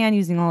as you can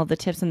using all of the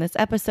tips in this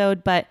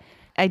episode. But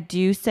I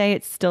do say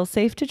it's still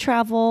safe to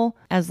travel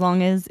as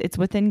long as it's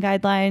within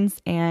guidelines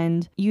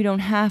and you don't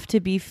have to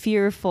be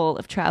fearful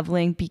of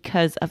traveling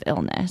because of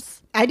illness.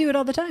 I do it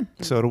all the time.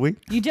 So do we.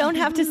 You don't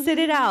have to sit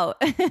it out.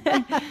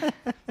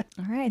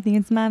 All right. I think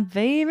it's my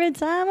favorite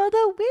time of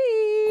the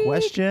week.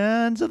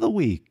 Questions of the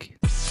week.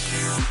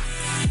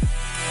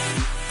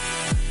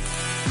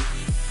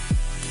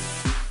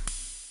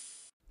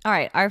 All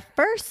right. Our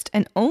first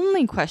and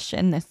only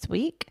question this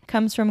week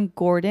comes from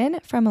Gordon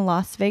from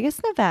Las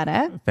Vegas,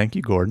 Nevada. Thank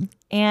you, Gordon.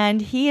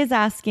 And he is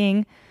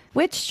asking,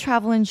 which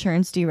travel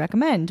insurance do you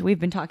recommend? We've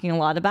been talking a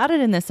lot about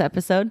it in this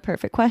episode.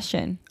 Perfect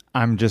question.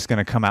 I'm just going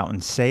to come out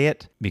and say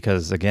it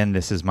because, again,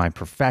 this is my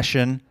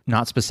profession,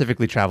 not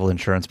specifically travel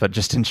insurance, but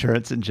just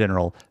insurance in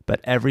general.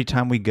 But every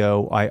time we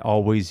go, I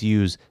always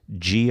use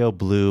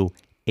GeoBlue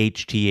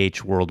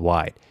HTH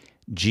Worldwide.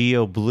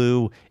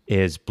 GeoBlue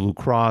is Blue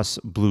Cross,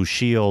 Blue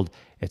Shield.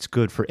 It's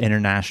good for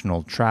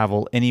international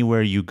travel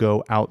anywhere you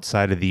go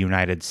outside of the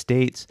United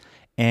States.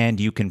 And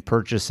you can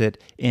purchase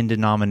it in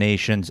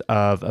denominations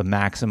of a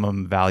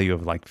maximum value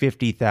of like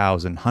 $50,000,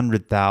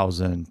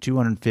 $100,000,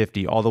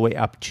 $250,000, all the way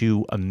up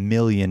to $1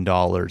 million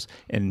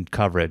in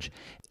coverage.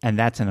 And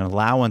that's an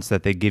allowance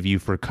that they give you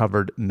for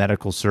covered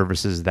medical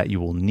services that you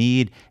will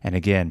need. And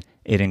again,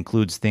 it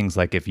includes things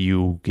like if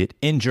you get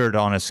injured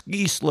on a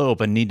ski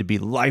slope and need to be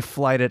life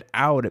flighted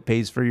out, it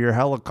pays for your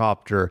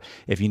helicopter.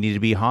 If you need to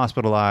be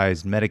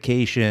hospitalized,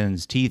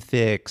 medications, teeth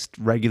fixed,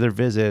 regular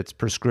visits,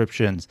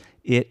 prescriptions,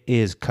 it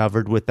is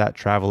covered with that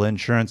travel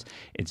insurance.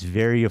 It's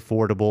very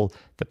affordable.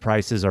 The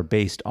prices are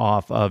based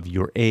off of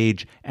your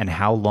age and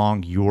how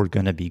long you're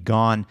going to be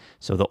gone.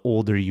 So the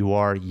older you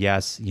are,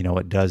 yes,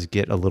 it does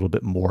get a little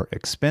bit more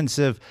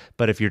expensive.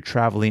 But if you're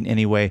traveling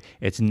anyway,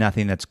 it's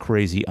nothing that's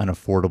crazy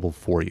unaffordable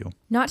for you.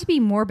 Not to be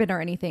morbid or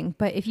anything,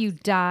 but if you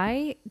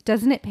die,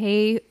 doesn't it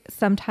pay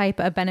some type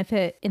of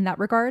benefit in that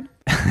regard?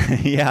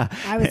 Yeah.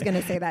 I was going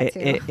to say that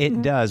too.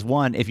 It does.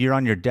 One, if you're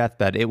on your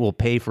deathbed, it will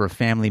pay for a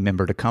family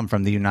member to come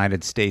from the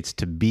United States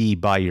to be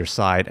by your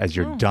side as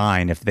you're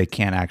dying if they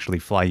can't actually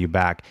fly you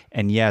back.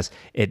 And yes,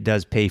 it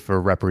does pay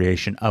for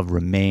repatriation of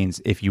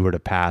remains if you were to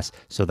pass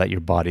so that your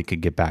body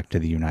could get back to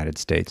the United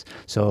States.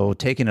 So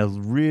taking a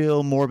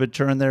real morbid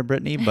turn there,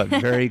 Brittany, but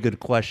very good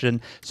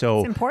question. So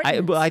It's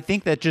important. I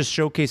think that just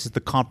showcases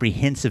the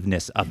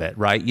comprehensiveness of it,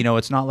 right?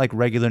 It's not like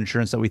regular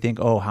insurance that we think,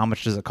 oh, how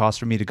much does it cost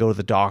for me to go to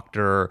the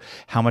doctor?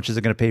 How much is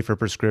it going to pay for a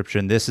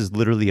prescription? This is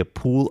literally a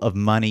pool of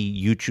money.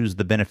 You choose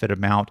the benefit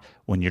amount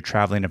when you're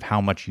traveling of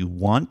how much you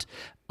want.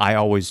 I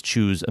always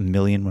choose $1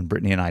 million when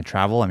Brittany and I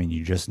travel. I mean,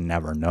 you just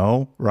never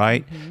know,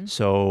 right? Mm-hmm.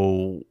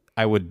 So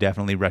I would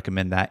definitely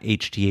recommend that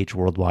HTH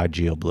Worldwide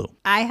GeoBlue.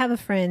 I have a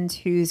friend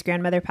whose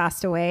grandmother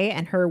passed away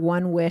and her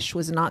one wish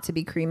was not to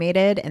be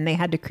cremated, and they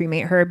had to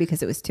cremate her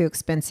because it was too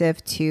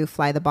expensive to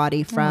fly the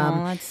body from.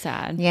 Oh, that's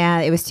sad.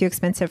 Yeah, it was too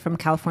expensive from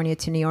California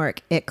to New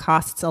York. It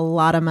costs a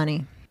lot of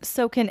money.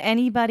 So can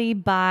anybody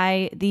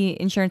buy the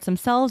insurance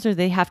themselves, or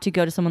they have to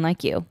go to someone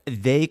like you?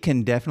 They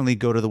can definitely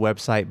go to the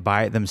website,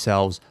 buy it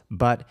themselves.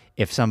 But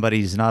if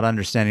somebody's not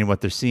understanding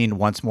what they're seeing,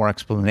 wants more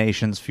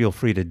explanations, feel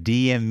free to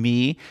DM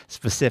me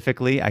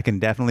specifically. I can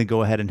definitely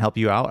go ahead and help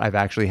you out. I've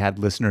actually had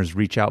listeners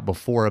reach out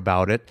before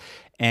about it.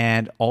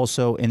 And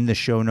also in the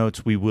show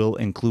notes, we will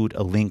include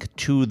a link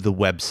to the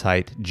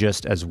website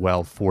just as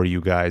well for you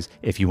guys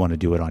if you want to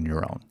do it on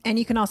your own. And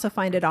you can also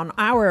find it on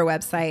our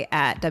website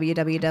at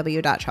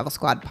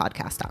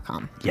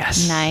www.travelsquadpodcast.com.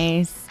 Yes.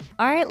 Nice.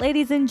 All right,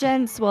 ladies and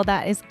gents. Well,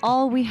 that is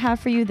all we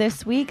have for you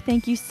this week.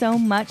 Thank you so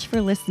much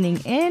for listening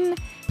in.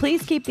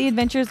 Please keep the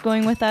adventures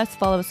going with us.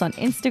 Follow us on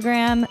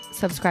Instagram.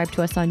 Subscribe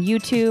to us on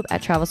YouTube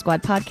at Travel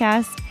Squad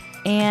Podcast.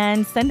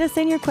 And send us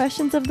in your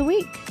questions of the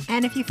week.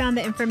 And if you found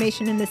the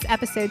information in this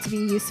episode to be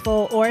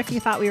useful, or if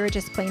you thought we were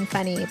just plain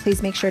funny,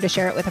 please make sure to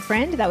share it with a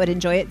friend that would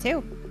enjoy it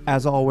too.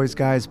 As always,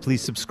 guys,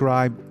 please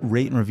subscribe,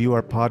 rate, and review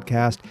our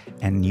podcast.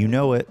 And you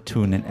know it,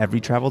 tune in every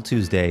Travel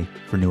Tuesday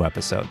for new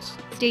episodes.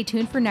 Stay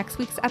tuned for next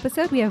week's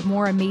episode. We have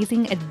more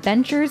amazing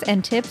adventures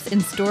and tips in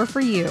store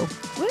for you.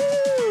 Woo!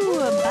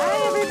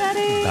 Bye,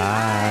 everybody.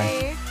 Bye.